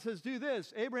 Abraham, God says, do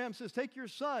this. Abraham says, take your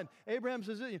son. Abraham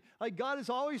says, like God is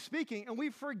always speaking, and we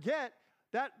forget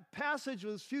that passage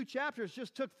with a few chapters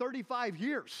just took 35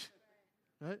 years.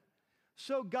 Right?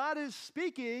 So God is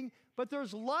speaking, but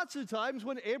there's lots of times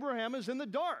when Abraham is in the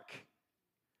dark.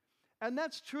 And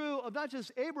that's true of not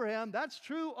just Abraham, that's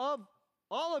true of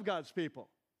all of God's people.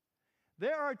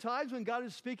 There are times when God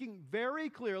is speaking very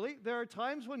clearly. There are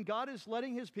times when God is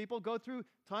letting his people go through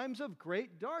times of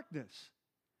great darkness,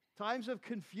 times of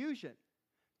confusion,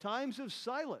 times of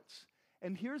silence.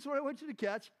 And here's what I want you to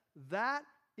catch. That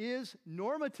is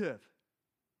normative.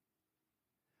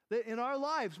 That in our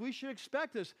lives, we should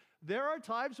expect this. There are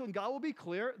times when God will be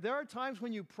clear. There are times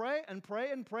when you pray and pray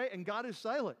and pray and God is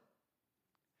silent.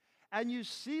 And you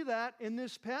see that in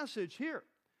this passage here.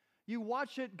 You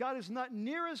watch it, God is not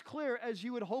near as clear as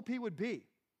you would hope he would be.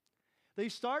 They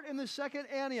start in the second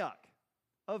Antioch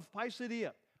of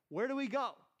Pisidia. Where do we go?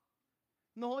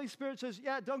 And the Holy Spirit says,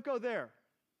 yeah, don't go there.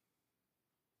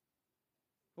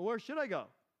 Well, where should I go?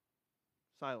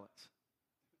 Silence.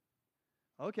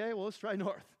 Okay, well, let's try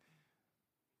north.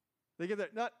 They get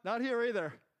there, not here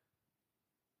either.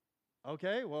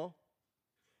 Okay, well,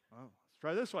 let's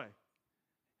try this way.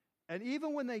 And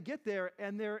even when they get there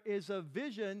and there is a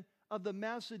vision of the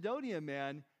Macedonian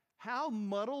man, how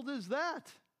muddled is that?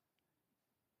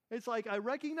 It's like, I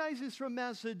recognize he's from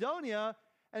Macedonia,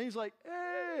 and he's like,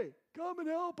 hey, come and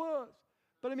help us.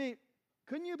 But I mean,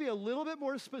 couldn't you be a little bit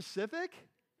more specific?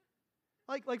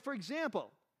 Like for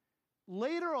example,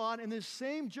 later on in this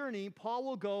same journey, Paul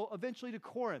will go eventually to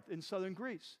Corinth in southern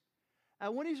Greece.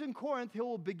 And when he's in Corinth, he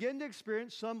will begin to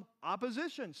experience some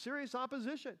opposition, serious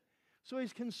opposition. So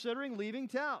he's considering leaving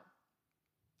town.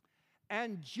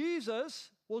 And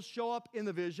Jesus will show up in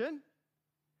the vision,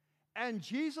 and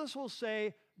Jesus will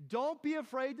say, don't be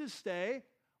afraid to stay.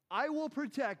 I will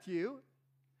protect you.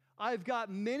 I've got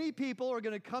many people who are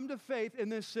going to come to faith in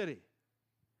this city.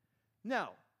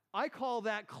 Now, I call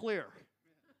that clear.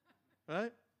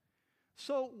 Right?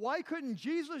 So why couldn't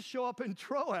Jesus show up in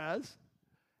Troas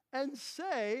and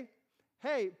say,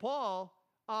 hey, Paul,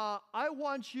 I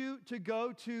want you to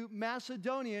go to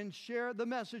Macedonia and share the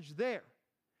message there.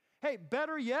 Hey,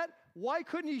 better yet, why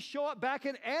couldn't he show up back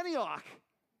in Antioch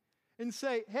and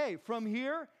say, hey, from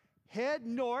here, head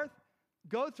north,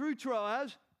 go through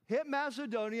Troas, hit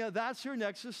Macedonia, that's your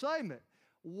next assignment.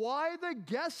 Why the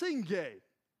guessing game?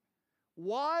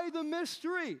 Why the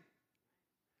mystery?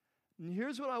 And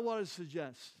here's what I want to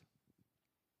suggest.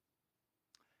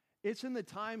 It's in the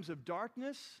times of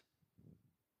darkness,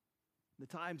 the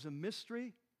times of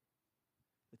mystery,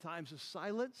 the times of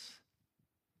silence,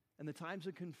 and the times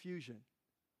of confusion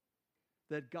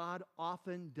that God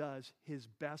often does his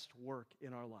best work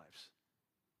in our lives.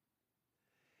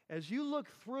 As you look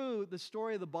through the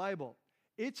story of the Bible,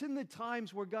 it's in the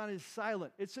times where God is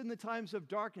silent. It's in the times of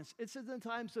darkness. It's in the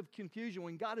times of confusion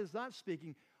when God is not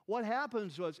speaking. What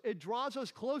happens was it draws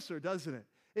us closer, doesn't it?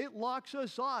 It locks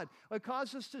us on. It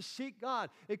causes us to seek God.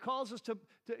 It causes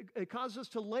us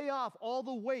to lay off all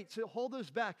the weights that hold us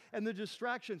back and the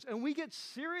distractions. And we get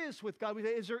serious with God. We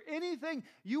say, is there anything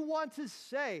you want to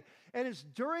say? And it's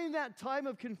during that time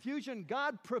of confusion,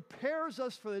 God prepares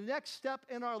us for the next step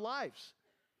in our lives.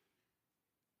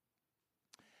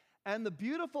 And the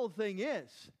beautiful thing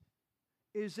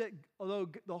is that although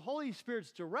the Holy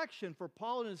Spirit's direction for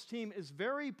Paul and his team is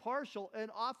very partial and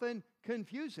often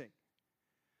confusing,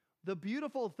 the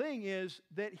beautiful thing is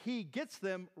that he gets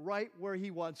them right where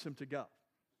he wants them to go.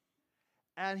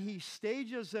 And he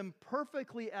stages them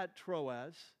perfectly at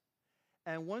Troas.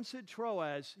 And once at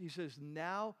Troas, he says,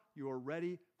 now you are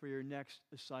ready for your next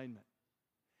assignment.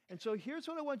 And so here's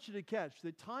what I want you to catch.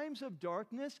 The times of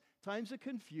darkness, times of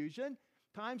confusion,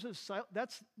 times of silence,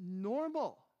 that's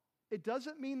normal. It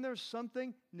doesn't mean there's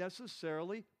something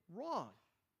necessarily wrong.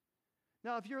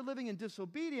 Now, if you're living in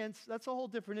disobedience, that's a whole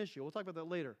different issue. We'll talk about that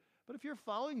later. But if you're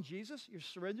following Jesus, you're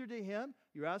surrendered to him,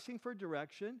 you're asking for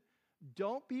direction,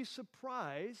 don't be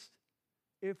surprised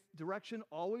if direction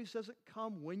always doesn't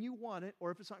come when you want it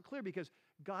or if it's not clear, because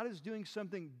God is doing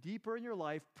something deeper in your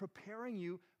life, preparing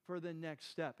you for the next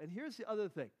step. And here's the other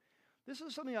thing. This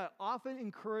is something I often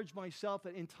encourage myself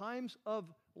in times of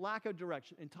lack of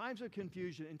direction, in times of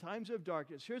confusion, in times of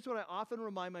darkness. Here's what I often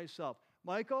remind myself.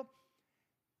 Michael,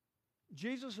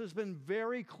 Jesus has been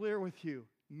very clear with you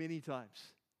many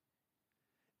times.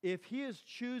 If he is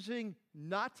choosing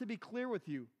not to be clear with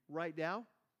you right now,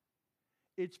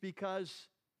 it's because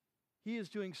he is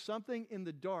doing something in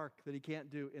the dark that he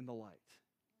can't do in the light.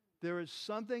 There is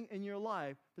something in your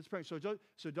life that's praying. So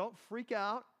don't freak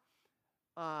out,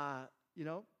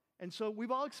 And so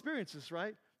we've all experienced this,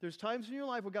 right? There's times in your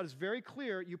life where God is very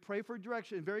clear. You pray for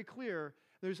direction and very clear.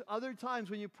 There's other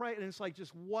times when you pray and it's like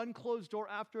just one closed door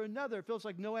after another. It feels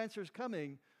like no answer is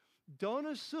coming. Don't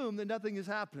assume that nothing is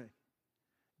happening.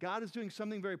 God is doing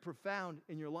something very profound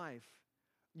in your life.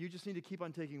 You just need to keep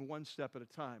on taking one step at a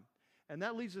time. And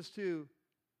that leads us to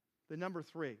the number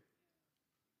 3.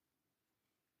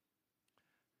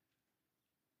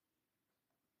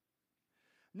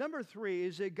 Number 3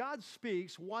 is that God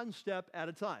speaks one step at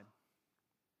a time.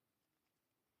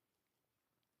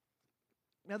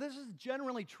 Now, this is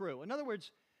generally true. In other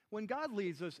words, when God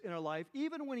leads us in our life,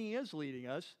 even when he is leading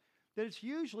us, that it's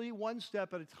usually one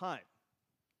step at a time.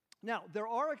 Now, there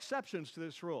are exceptions to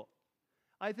this rule.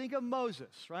 I think of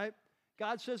Moses, right?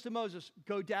 God says to Moses,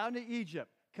 go down to Egypt,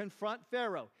 confront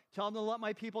Pharaoh, tell him to let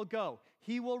my people go.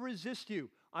 He will resist you.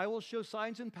 I will show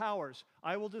signs and powers.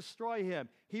 I will destroy him.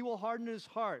 He will harden his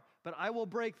heart, but I will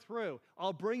break through.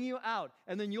 I'll bring you out,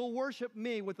 and then you'll worship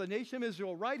me with the nation of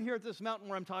Israel right here at this mountain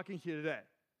where I'm talking to you today.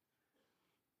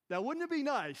 Now, wouldn't it be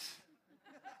nice?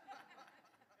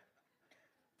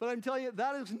 But I'm telling you,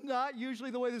 that is not usually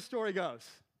the way the story goes.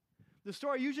 The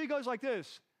story usually goes like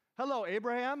this. Hello,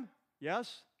 Abraham.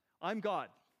 Yes, I'm God.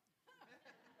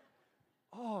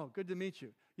 Oh, good to meet you.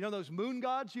 You know those moon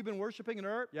gods you've been worshiping in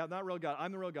Earth? Yeah, not real God.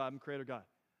 I'm the real God. I'm the creator God.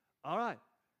 All right.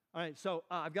 So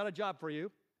I've got a job for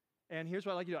you. And here's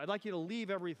what I'd like you to do. I'd like you to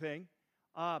leave everything.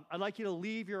 I'd like you to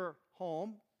leave your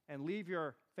home and leave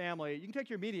your family. You can take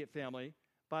your immediate family,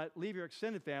 but leave your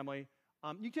extended family.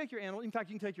 You can take your animal. In fact,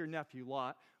 you can take your nephew,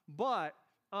 Lot. But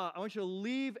I want you to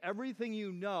leave everything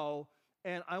you know,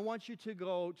 and I want you to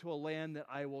go to a land that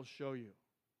I will show you.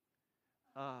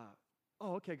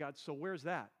 Okay, God, so where's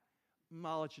that?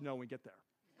 I'll let you know when we get there.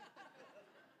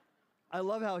 I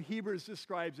love how Hebrews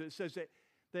describes it. It says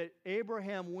that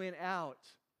Abraham went out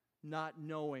not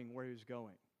knowing where he was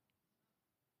going.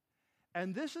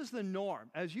 And this is the norm.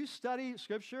 As you study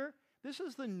Scripture, this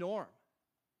is the norm.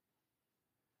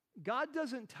 God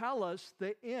doesn't tell us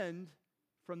the end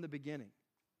from the beginning.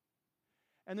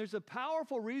 And there's a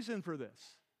powerful reason for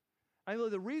this. I know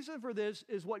the reason for this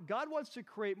is what God wants to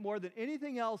create more than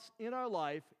anything else in our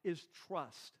life is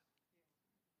trust.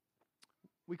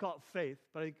 We call it faith,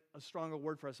 but I think a stronger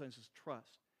word for us is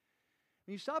trust.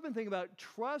 When you stop and think about it,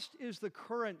 trust is the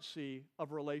currency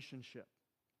of relationship.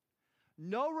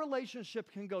 No relationship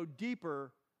can go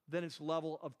deeper than its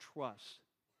level of trust.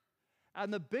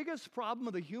 And the biggest problem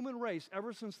of the human race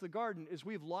ever since the garden is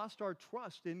we've lost our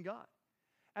trust in God.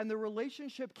 And the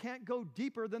relationship can't go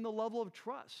deeper than the level of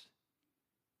trust.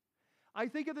 I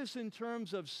think of this in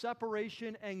terms of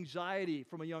separation anxiety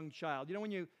from a young child. You know,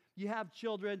 when you have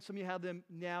children, some of you have them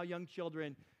now, young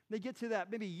children, they get to that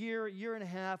maybe year and a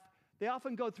half, they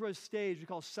often go through a stage we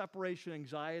call separation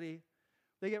anxiety.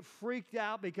 They get freaked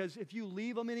out because if you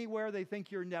leave them anywhere, they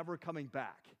think you're never coming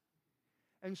back.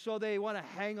 And so they want to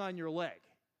hang on your leg.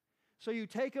 So you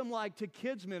take them like to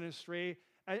kids ministry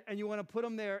and you want to put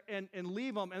them there and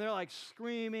leave them, and they're like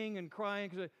screaming and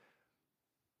crying.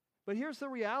 But here's the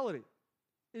reality,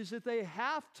 is that they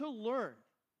have to learn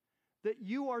that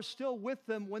you are still with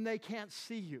them when they can't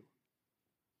see you.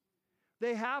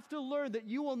 They have to learn that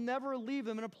you will never leave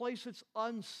them in a place that's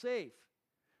unsafe.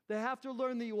 They have to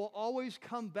learn that you will always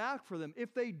come back for them.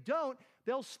 If they don't,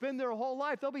 they'll spend their whole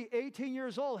life. They'll be 18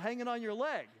 years old hanging on your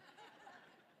leg.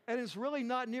 And it's really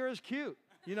not near as cute,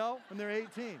 you know, when they're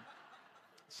 18.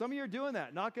 Some of you are doing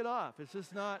that. Knock it off. It's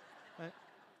just not. Right?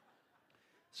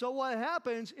 So what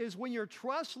happens is when your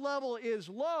trust level is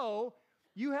low,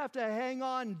 you have to hang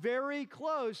on very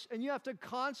close, and you have to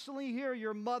constantly hear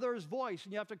your mother's voice,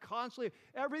 and you have to constantly,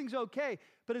 everything's okay.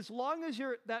 But as long as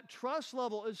that trust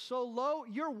level is so low,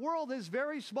 your world is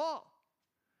very small.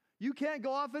 You can't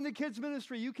go off into kids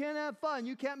ministry. You can't have fun.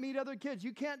 You can't meet other kids.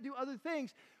 You can't do other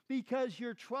things because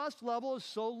your trust level is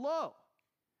so low.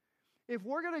 If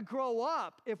we're going to grow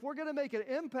up, if we're going to make an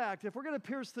impact, if we're going to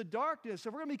pierce the darkness,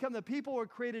 if we're going to become the people we're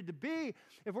created to be,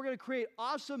 if we're going to create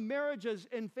awesome marriages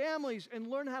and families and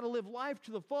learn how to live life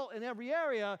to the full in every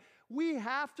area, we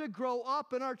have to grow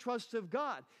up in our trust of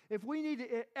God. If we need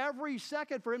every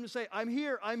second for Him to say, I'm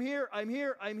here, I'm here, I'm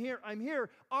here, I'm here, I'm here,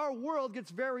 our world gets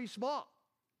very small.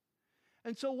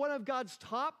 And so one of God's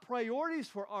top priorities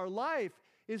for our life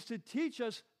is to teach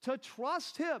us to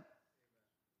trust Him.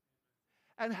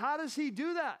 And how does He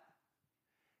do that?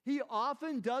 He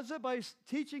often does it by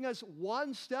teaching us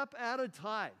one step at a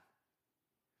time.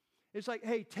 It's like,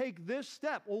 hey, take this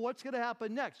step. Well, what's going to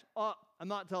happen next? I'm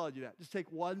not telling you that. Just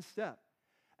take one step.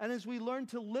 And as we learn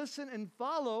to listen and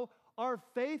follow, our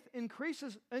faith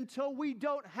increases until we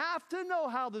don't have to know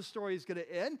how the story is going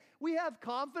to end. We have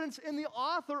confidence in the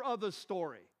author of the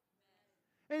story.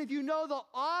 And if you know the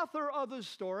author of the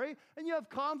story and you have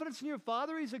confidence in your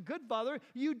Father, He's a good Father,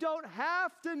 you don't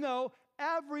have to know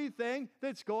everything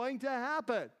that's going to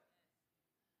happen.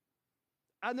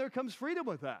 And there comes freedom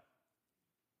with that.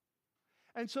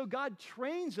 And so God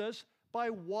trains us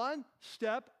by one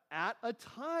step at a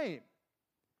time.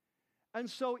 And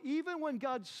so even when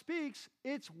God speaks,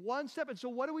 it's one step. And so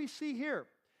what do we see here?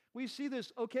 We see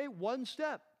this, okay, one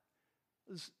step.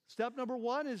 Step number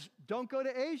one is don't go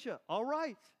to Asia. All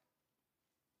right.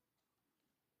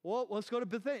 Well, let's go to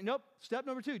Bethany. Nope. Step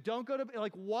number two, don't go to,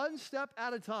 like one step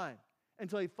at a time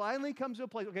until he finally comes to a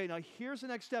place. Okay, now here's the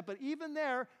next step. But even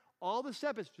there, all the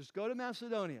step is just go to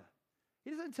Macedonia. He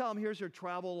doesn't tell them, here's your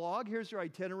travel log, here's your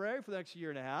itinerary for the next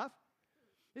year and a half.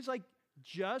 It's like,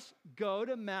 just go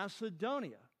to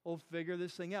Macedonia. We'll figure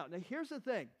this thing out. Now, here's the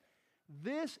thing.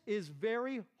 This is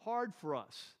very hard for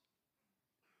us.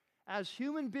 As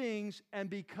human beings, and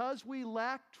because we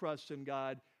lack trust in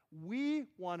God, we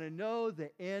want to know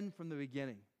the end from the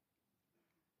beginning.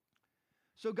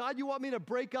 So, God, you want me to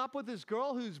break up with this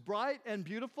girl who's bright and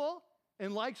beautiful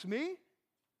and likes me?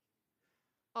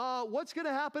 What's going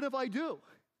to happen if I do?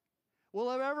 Will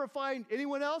I ever find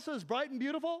anyone else as bright and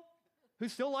beautiful who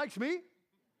still likes me?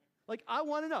 Like, I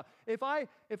want to know. If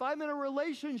I'm in a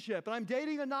relationship and I'm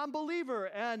dating a non-believer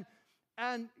and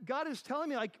God is telling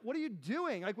me, like, what are you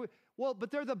doing? Like, well,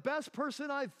 but they're the best person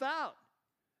I've found.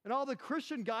 And all the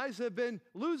Christian guys have been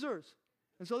losers.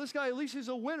 And so this guy, at least he's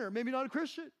a winner, maybe not a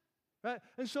Christian. Right?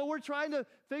 And so we're trying to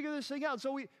figure this thing out.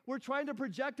 So we're trying to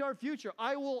project our future.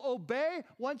 I will obey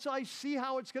once I see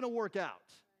how it's going to work out.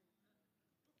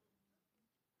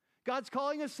 God's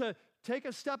calling us to take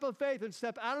a step of faith and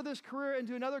step out of this career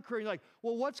into another career. You're like,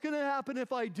 well, what's going to happen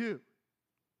if I do?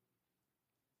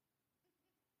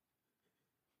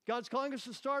 God's calling us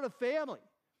to start a family.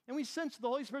 And we sense the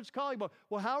Holy Spirit's calling, but,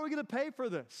 well, how are we going to pay for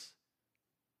this?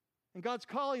 And God's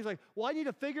calling, He's like, well, I need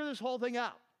to figure this whole thing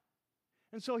out.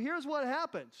 And so here's what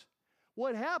happens.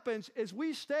 What happens is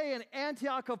we stay in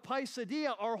Antioch of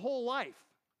Pisidia our whole life.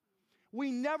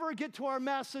 We never get to our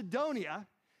Macedonia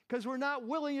because we're not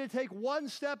willing to take one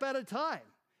step at a time.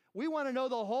 We want to know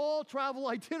the whole travel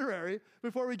itinerary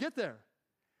before we get there.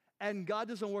 And God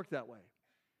doesn't work that way.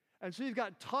 And so you've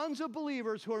got tons of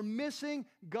believers who are missing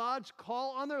God's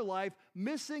call on their life,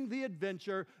 missing the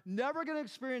adventure, never going to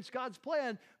experience God's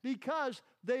plan because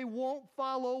they won't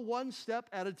follow one step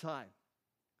at a time.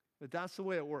 But that's the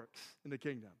way it works in the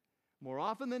kingdom. More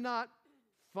often than not,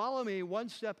 follow me one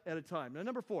step at a time. Now,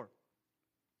 number 4.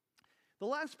 The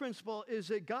last principle is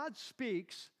that God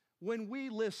speaks when we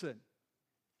listen.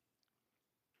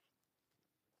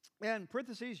 And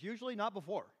parentheses, usually not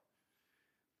before.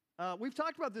 We've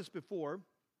talked about this before,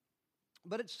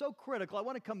 but it's so critical. I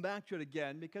want to come back to it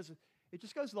again because it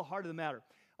just goes to the heart of the matter.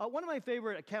 One of my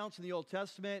favorite accounts in the Old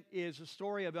Testament is a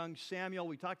story of young Samuel.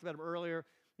 We talked about him earlier.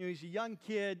 You know, he's a young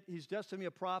kid. He's destined to be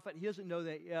a prophet. He doesn't know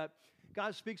that yet.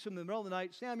 God speaks to him in the middle of the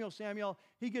night. Samuel, Samuel.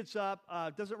 He gets up,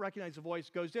 doesn't recognize the voice,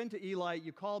 goes into Eli.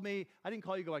 You called me. I didn't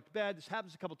call you. Go back to bed. This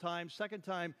happens a couple times. Second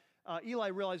time, Eli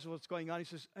realizes what's going on. He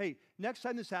says, hey, next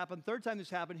time this happened, third time this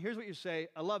happened, here's what you say.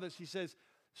 I love this. He says,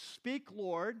 speak,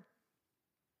 Lord,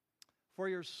 for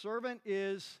your servant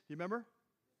is, you remember?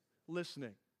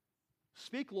 Listening.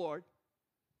 Speak, Lord,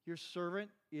 your servant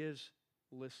is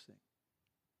listening.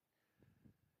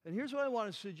 And here's what I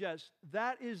want to suggest.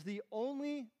 That is the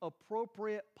only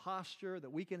appropriate posture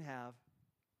that we can have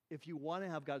if you want to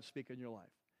have God speak in your life.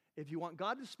 If you want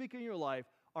God to speak in your life,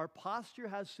 our posture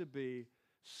has to be,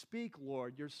 speak,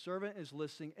 Lord, your servant is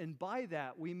listening. And by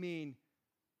that, we mean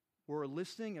we're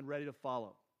listening and ready to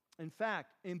follow. In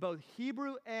fact, in both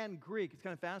Hebrew and Greek, it's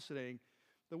kind of fascinating,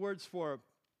 the words for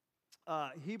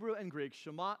Hebrew and Greek,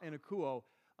 shema and akuo,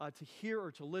 to hear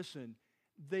or to listen,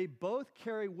 they both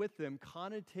carry with them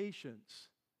connotations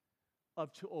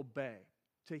of to obey.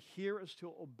 To hear is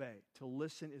to obey. To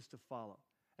listen is to follow.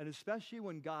 And especially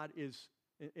when God is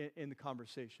in the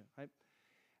conversation, right?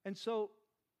 And so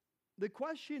the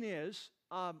question is,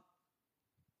 are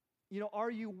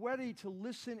you ready to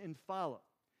listen and follow?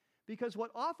 Because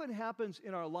what often happens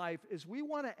in our life is we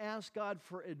want to ask God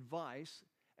for advice,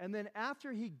 and then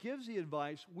after He gives the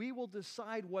advice, we will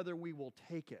decide whether we will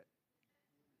take it.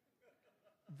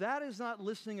 That is not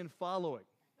listening and following.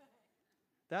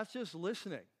 That's just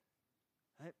listening.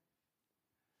 Right?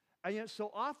 And yet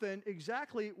so often,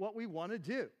 exactly what we want to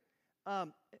do.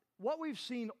 What we've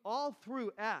seen all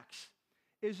through Acts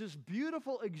is this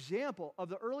beautiful example of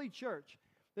the early church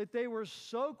that they were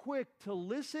so quick to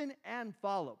listen and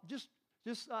follow. Just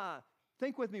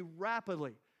think with me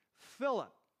rapidly.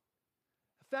 Philip,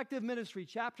 effective ministry,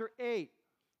 chapter 8.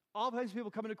 All kinds of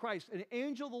people coming to Christ. An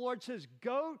angel of the Lord says,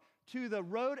 go to the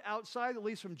road outside that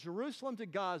leads from Jerusalem to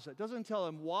Gaza. It doesn't tell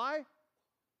him why.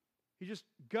 He just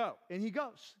go. And he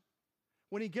goes.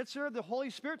 When he gets there, the Holy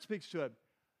Spirit speaks to him.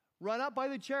 Run up by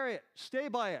the chariot. Stay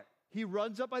by it. He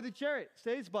runs up by the chariot.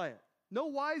 Stays by it. No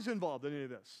whys involved in any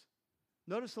of this.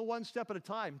 Notice the one step at a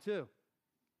time, too.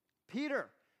 Peter,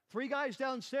 3 guys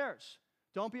downstairs.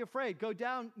 Don't be afraid. Go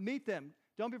down, meet them.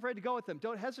 Don't be afraid to go with them.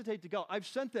 Don't hesitate to go. I've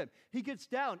sent them. He gets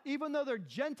down. Even though they're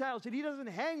Gentiles, and he doesn't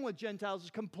hang with Gentiles,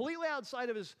 it's completely outside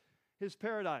of his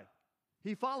paradigm.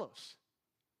 He follows.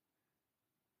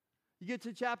 You get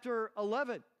to chapter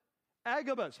 11.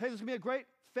 Agabus. Hey, there's going to be a great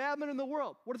famine in the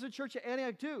world. What does the church at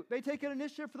Antioch do? They take an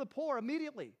initiative for the poor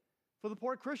immediately, for the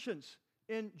poor Christians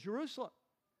in Jerusalem.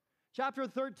 Chapter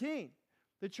 13.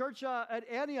 The church at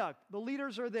Antioch, the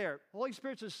leaders are there. The Holy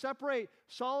Spirit says, separate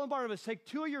Saul and Barnabas. Take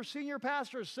 2 of your senior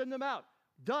pastors, send them out.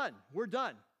 Done. We're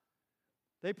done.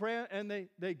 They pray and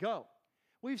they go.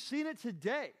 We've seen it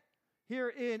today here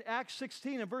in Acts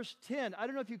 16 and verse 10. I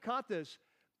don't know if you caught this,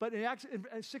 but in Acts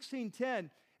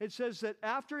 16:10, it says that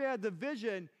after he had the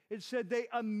vision, it said they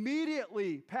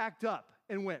immediately packed up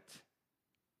and went.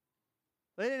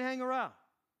 They didn't hang around.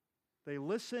 They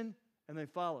listened and they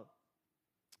followed.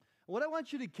 What I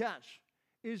want you to catch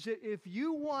is that if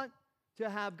you want to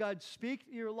have God speak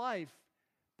to your life,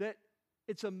 that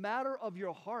it's a matter of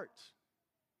your heart.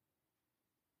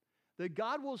 That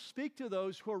God will speak to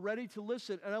those who are ready to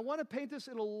listen. And I want to paint this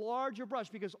in a larger brush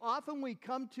because often we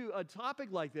come to a topic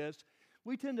like this,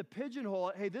 we tend to pigeonhole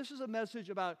it. Hey, this is a message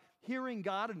about hearing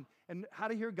God and how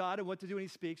to hear God and what to do when He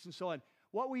speaks and so on.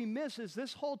 What we miss is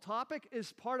this whole topic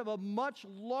is part of a much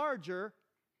larger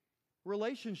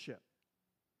relationship.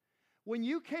 When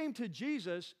you came to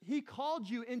Jesus, He called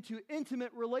you into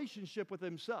intimate relationship with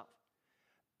Himself.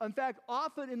 In fact,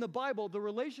 often in the Bible, the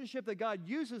relationship that God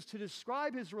uses to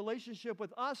describe His relationship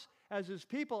with us as His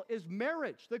people is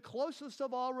marriage, the closest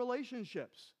of all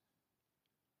relationships.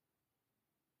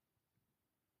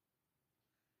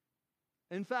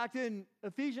 In fact, in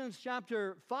Ephesians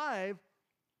chapter 5,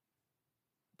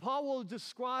 Paul will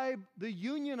describe the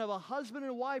union of a husband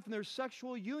and wife and their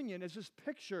sexual union as this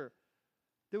picture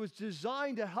that was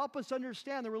designed to help us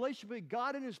understand the relationship between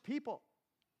God and His people.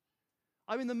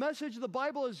 I mean, the message of the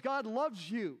Bible is God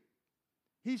loves you.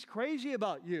 He's crazy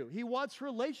about you. He wants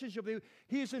relationship with you.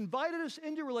 He has invited us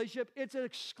into relationship. It's an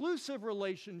exclusive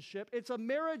relationship. It's a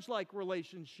marriage-like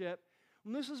relationship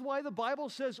And this is why the Bible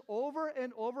says over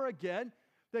and over again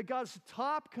that God's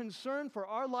top concern for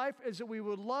our life is that we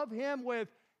would love Him with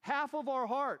half of our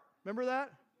heart. Remember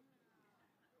that?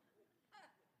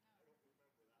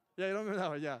 Yeah, you don't remember that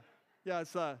one? Yeah. Yeah,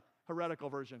 it's a heretical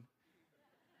version.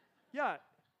 Yeah.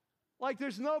 Like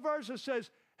there's no verse that says,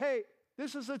 hey,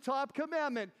 this is the top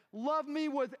commandment. Love me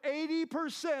with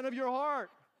 80% of your heart.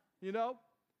 You know?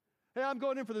 Hey, I'm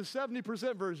going in for the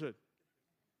 70% version.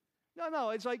 No,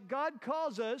 it's like God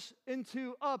calls us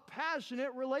into a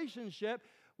passionate relationship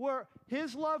where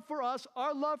His love for us,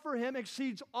 our love for Him,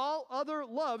 exceeds all other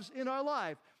loves in our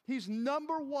life. He's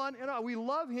number one in our, we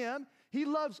love Him, He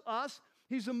loves us,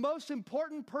 He's the most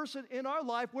important person in our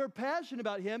life, we're passionate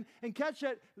about Him, and catch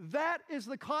that is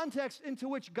the context into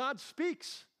which God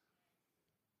speaks.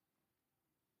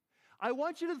 I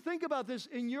want you to think about this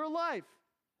in your life,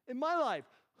 in my life.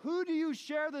 Who do you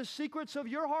share the secrets of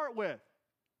your heart with?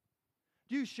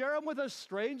 Do you share them with a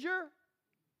stranger?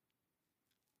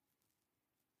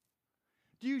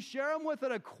 Do you share them with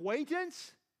an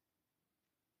acquaintance?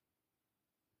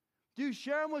 Do you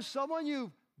share them with someone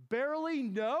you barely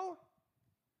know?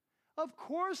 Of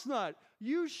course not.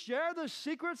 You share the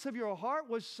secrets of your heart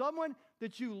with someone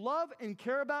that you love and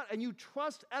care about and you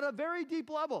trust at a very deep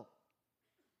level.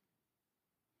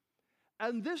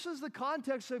 And this is the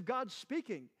context of God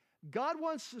speaking. God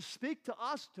wants to speak to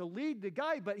us, to lead, to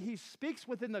guide, but He speaks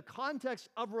within the context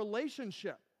of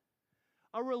relationship.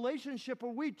 A relationship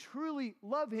where we truly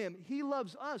love Him. He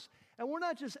loves us. And we're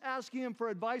not just asking Him for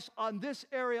advice on this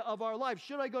area of our life.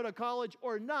 Should I go to college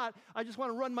or not? I just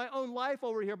want to run my own life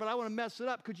over here, but I want to mess it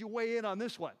up. Could you weigh in on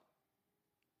this one?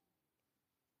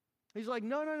 He's like,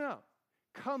 no.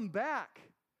 Come back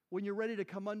when you're ready to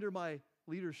come under my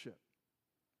leadership.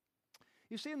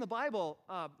 You see, in the Bible,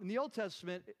 in the Old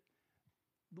Testament,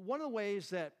 one of the ways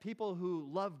that people who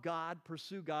love God,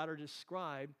 pursue God, are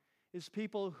described is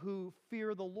people who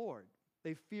fear the Lord.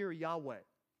 They fear Yahweh,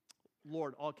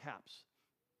 Lord, all caps.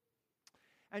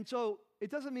 And so it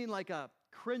doesn't mean like a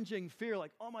cringing fear,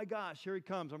 like, oh my gosh, here He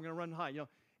comes, I'm going to run high. You know,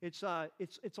 it's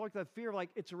like the fear of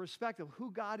like, it's a respect of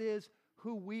who God is,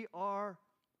 who we are,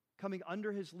 coming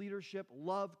under His leadership,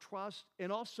 love, trust,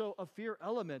 and also a fear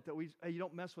element that you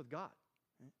don't mess with God.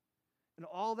 Right? And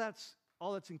all that's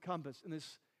encompassed in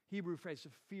this Hebrew phrase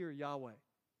of fear Yahweh.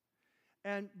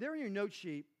 And there in your note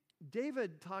sheet,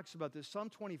 David talks about this, Psalm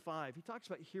 25. He talks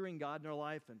about hearing God in our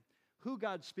life and who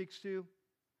God speaks to.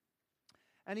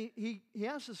 And he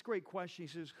asks this great question. He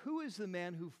says, who is the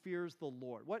man who fears the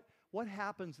Lord? What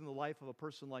happens in the life of a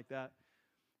person like that?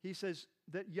 He says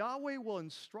that Yahweh will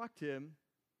instruct him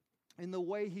in the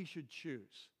way he should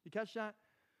choose. You catch that?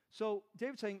 So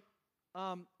David's saying,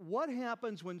 what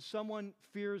happens when someone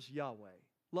fears Yahweh,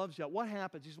 loves Yahweh? What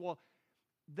happens? He says, well,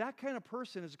 that kind of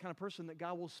person is the kind of person that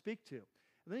God will speak to.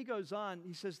 And then he goes on,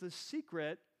 he says, the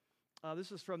secret,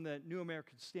 this is from the New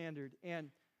American Standard, and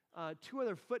two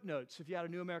other footnotes, if you had a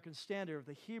New American Standard of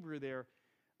the Hebrew there,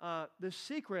 the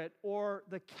secret or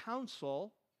the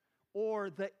counsel or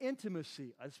the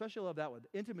intimacy, I especially love that one,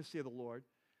 the intimacy of the Lord.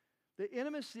 The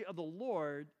intimacy of the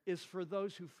Lord is for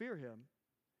those who fear Him,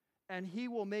 and He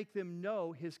will make them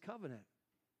know His covenant.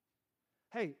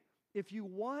 Hey, if you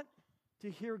want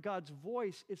to hear God's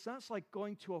voice, it's not like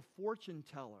going to a fortune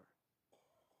teller.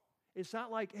 It's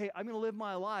not like, hey, I'm going to live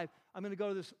my life. I'm going to go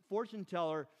to this fortune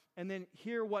teller and then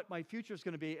hear what my future is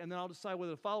going to be, and then I'll decide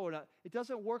whether to follow or not. It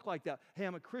doesn't work like that. Hey,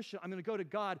 I'm a Christian. I'm going to go to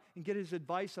God and get His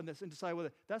advice on this and decide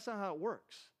whether. That's not how it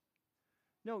works.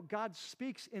 No, God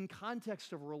speaks in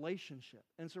context of a relationship,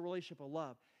 and it's a relationship of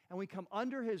love. And we come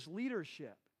under His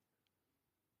leadership,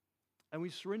 and we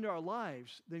surrender our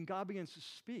lives, then God begins to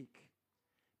speak,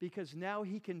 because now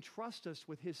He can trust us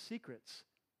with His secrets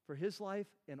for His life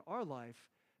and our life,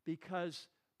 because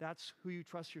that's who you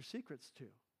trust your secrets to.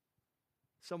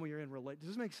 Someone you're in relation. Does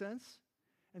this make sense?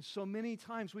 And so many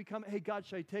times we come, hey, God,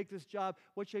 should I take this job?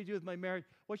 What should I do with my marriage?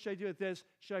 What should I do with this?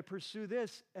 Should I pursue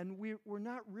this? And we're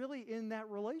not really in that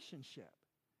relationship.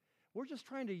 We're just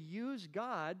trying to use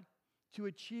God to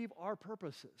achieve our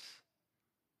purposes,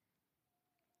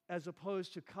 as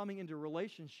opposed to coming into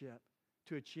relationship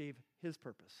to achieve His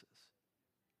purposes.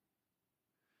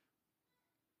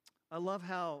 I love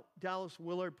how Dallas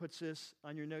Willard puts this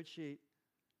on your note sheet.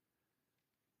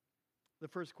 The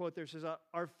first quote there says,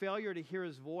 our failure to hear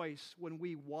His voice when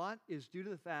we want is due to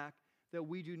the fact that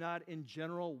we do not in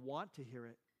general want to hear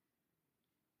it.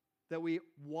 That we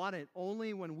want it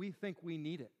only when we think we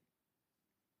need it.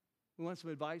 We want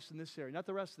some advice in this area, not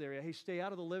the rest of the area. Hey, stay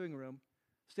out of the living room.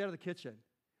 Stay out of the kitchen.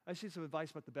 I see some advice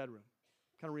about the bedroom.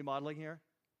 Kind of remodeling here.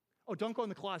 Oh, don't go in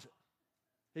the closet.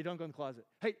 Hey, don't go in the closet.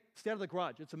 Hey, stay out of the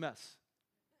garage. It's a mess.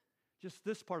 Just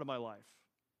this part of my life,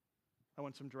 I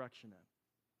want some direction in.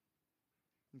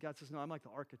 And God says, no, I'm like the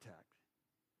architect.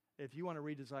 If you want to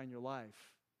redesign your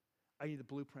life, I need the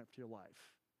blueprint for your life.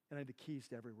 And I need the keys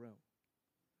to every room.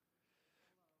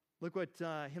 Look what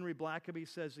Henry Blackaby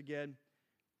says again.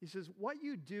 He says, what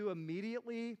you do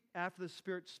immediately after the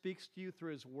Spirit speaks to you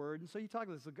through His Word. And so you talk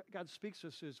about this, God speaks to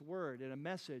us through His Word in a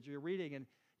message, or you're reading, and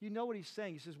you know what He's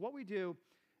saying. He says, what we do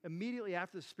immediately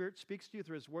after the Spirit speaks to you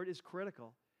through His Word is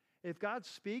critical. If God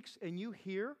speaks and you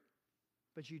hear,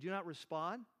 but you do not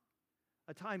respond,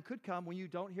 a time could come when you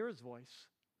don't hear His voice.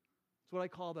 It's what I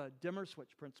call the dimmer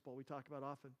switch principle we talk about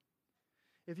often.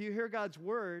 If you hear God's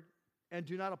Word and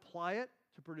do not apply it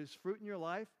to produce fruit in your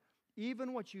life,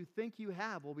 even what you think you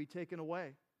have will be taken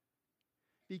away.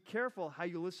 Be careful how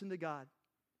you listen to God.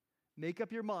 Make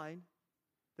up your mind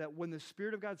that when the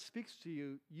Spirit of God speaks to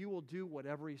you, you will do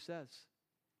whatever He says.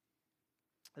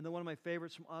 And then one of my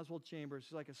favorites from Oswald Chambers,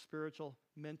 who's like a spiritual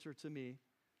mentor to me.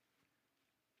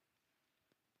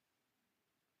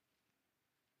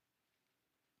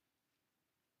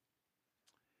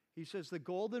 He says, the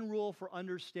golden rule for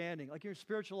understanding, like in your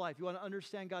spiritual life, you want to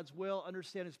understand God's will,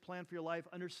 understand His plan for your life,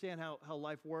 understand how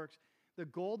life works. The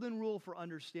golden rule for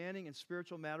understanding in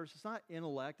spiritual matters, it's not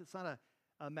intellect, it's not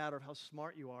a matter of how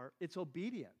smart you are, it's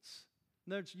obedience.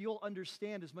 In other words, you'll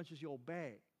understand as much as you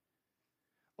obey.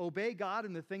 Obey God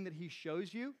in the thing that He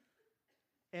shows you,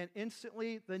 and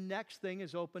instantly the next thing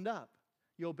is opened up.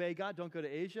 You obey God, don't go to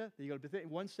Asia, you go to Bethany,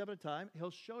 one step at a time, He'll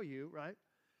show you, right?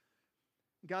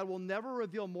 God will never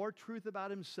reveal more truth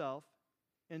about Himself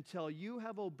until you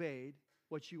have obeyed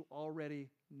what you already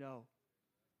know.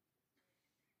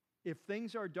 If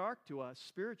things are dark to us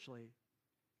spiritually,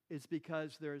 it's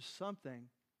because there is something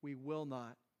we will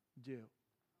not do.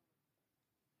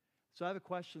 So I have a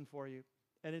question for you,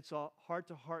 and it's a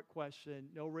heart-to-heart question,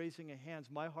 no raising of hands,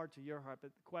 my heart to your heart,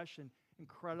 but the question,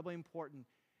 incredibly important,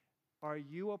 are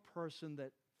you a person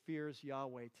that fears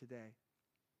Yahweh today?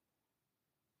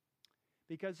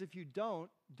 Because if you don't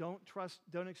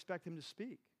expect Him to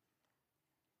speak.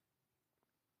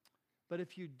 But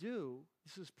if you do,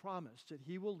 this is promised that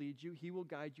He will lead you, He will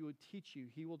guide you, and teach you,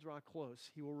 He will draw close,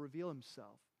 He will reveal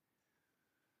Himself.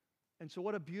 And so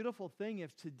what a beautiful thing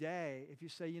if today, if you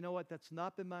say, you know what, that's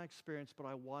not been my experience, but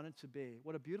I want it to be.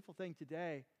 What a beautiful thing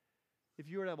today, if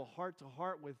you were to have a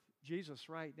heart-to-heart with Jesus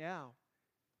right now,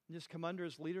 and just come under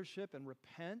His leadership and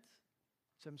repent.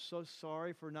 I'm so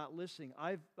sorry for not listening.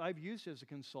 I've used you as a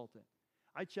consultant.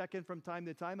 I check in from time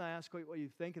to time. I ask what you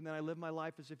think, and then I live my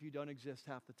life as if you don't exist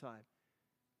half the time.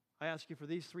 I ask you for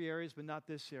these 3 areas, but not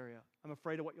this area. I'm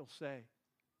afraid of what you'll say.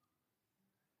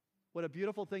 What a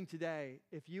beautiful thing today,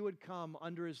 if you would come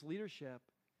under His leadership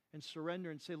and surrender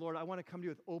and say, Lord, I want to come to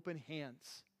you with open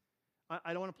hands.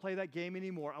 I don't want to play that game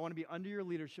anymore. I want to be under your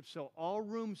leadership, so all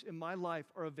rooms in my life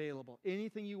are available.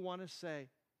 Anything you want to say,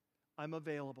 I'm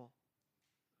available.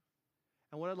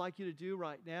 And what I'd like you to do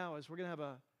right now is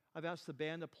I've asked the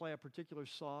band to play a particular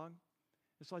song.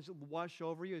 And so I just wash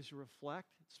over you as you reflect,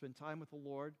 spend time with the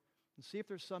Lord, and see if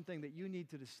there's something that you need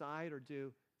to decide or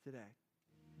do today.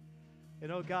 And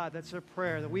oh God, that's our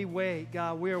prayer, that we wait.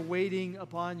 God, we are waiting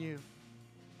upon you.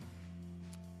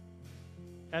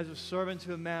 As a servant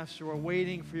to a master, we're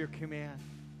waiting for your command.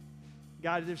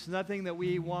 God, there's nothing that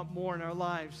we want more in our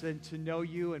lives than to know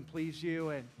you and please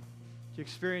you and to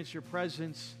experience your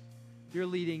presence, your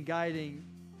leading, guiding.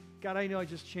 God, I know it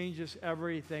just changes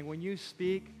everything. When you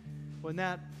speak, when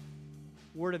that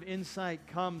word of insight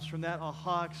comes from that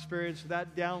aha experience,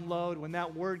 that download, when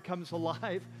that word comes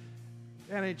alive,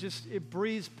 and it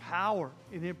breathes power,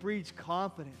 and it breeds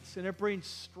confidence, and it brings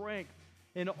strength,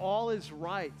 and all is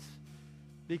right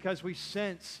because we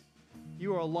sense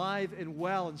you are alive and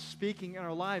well and speaking in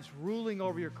our lives, ruling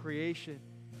over your creation.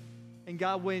 And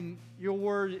God, when your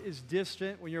word is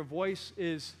distant, when your voice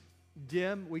is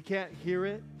dim, we can't hear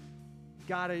it,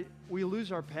 God, we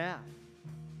lose our path.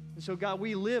 And so, God,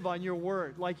 we live on your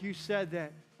word. Like you said,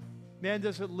 that man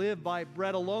doesn't live by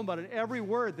bread alone, but in every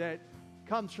word that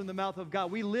comes from the mouth of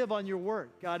God. We live on your word.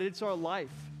 God, it's our life.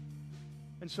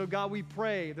 And so, God, we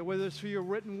pray that whether it's through your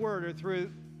written word or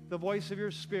through the voice of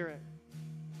your Spirit,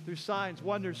 through signs,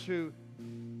 wonders, through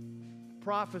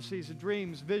prophecies,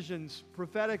 dreams, visions,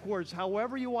 prophetic words,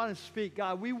 however you want to speak,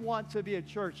 God, we want to be a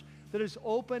church that is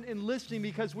open and listening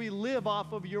because we live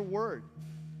off of your word.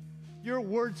 Your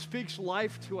word speaks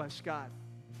life to us, God,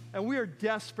 and we are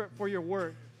desperate for your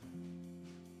word.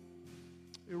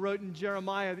 You wrote in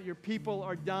Jeremiah that your people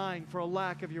are dying for a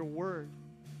lack of your word.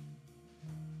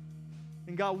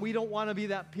 And God, we don't want to be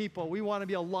that people. We want to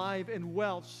be alive and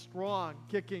well, strong,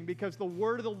 kicking, because the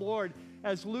word of the Lord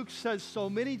as Luke says so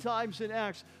many times in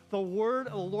Acts, the word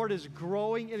of the Lord is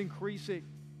growing and increasing.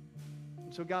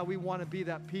 And so, God, we want to be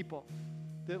that people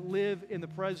that live in the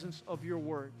presence of your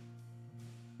word.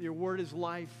 Your word is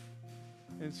life,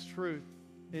 and it's truth,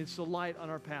 and it's the light on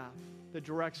our path that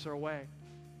directs our way.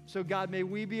 So, God, may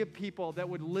we be a people that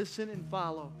would listen and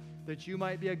follow, that you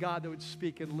might be a God that would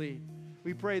speak and lead.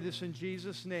 We pray this in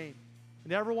Jesus' name.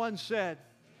 And everyone said,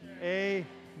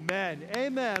 Amen.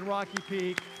 Amen, Rocky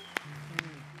Peak.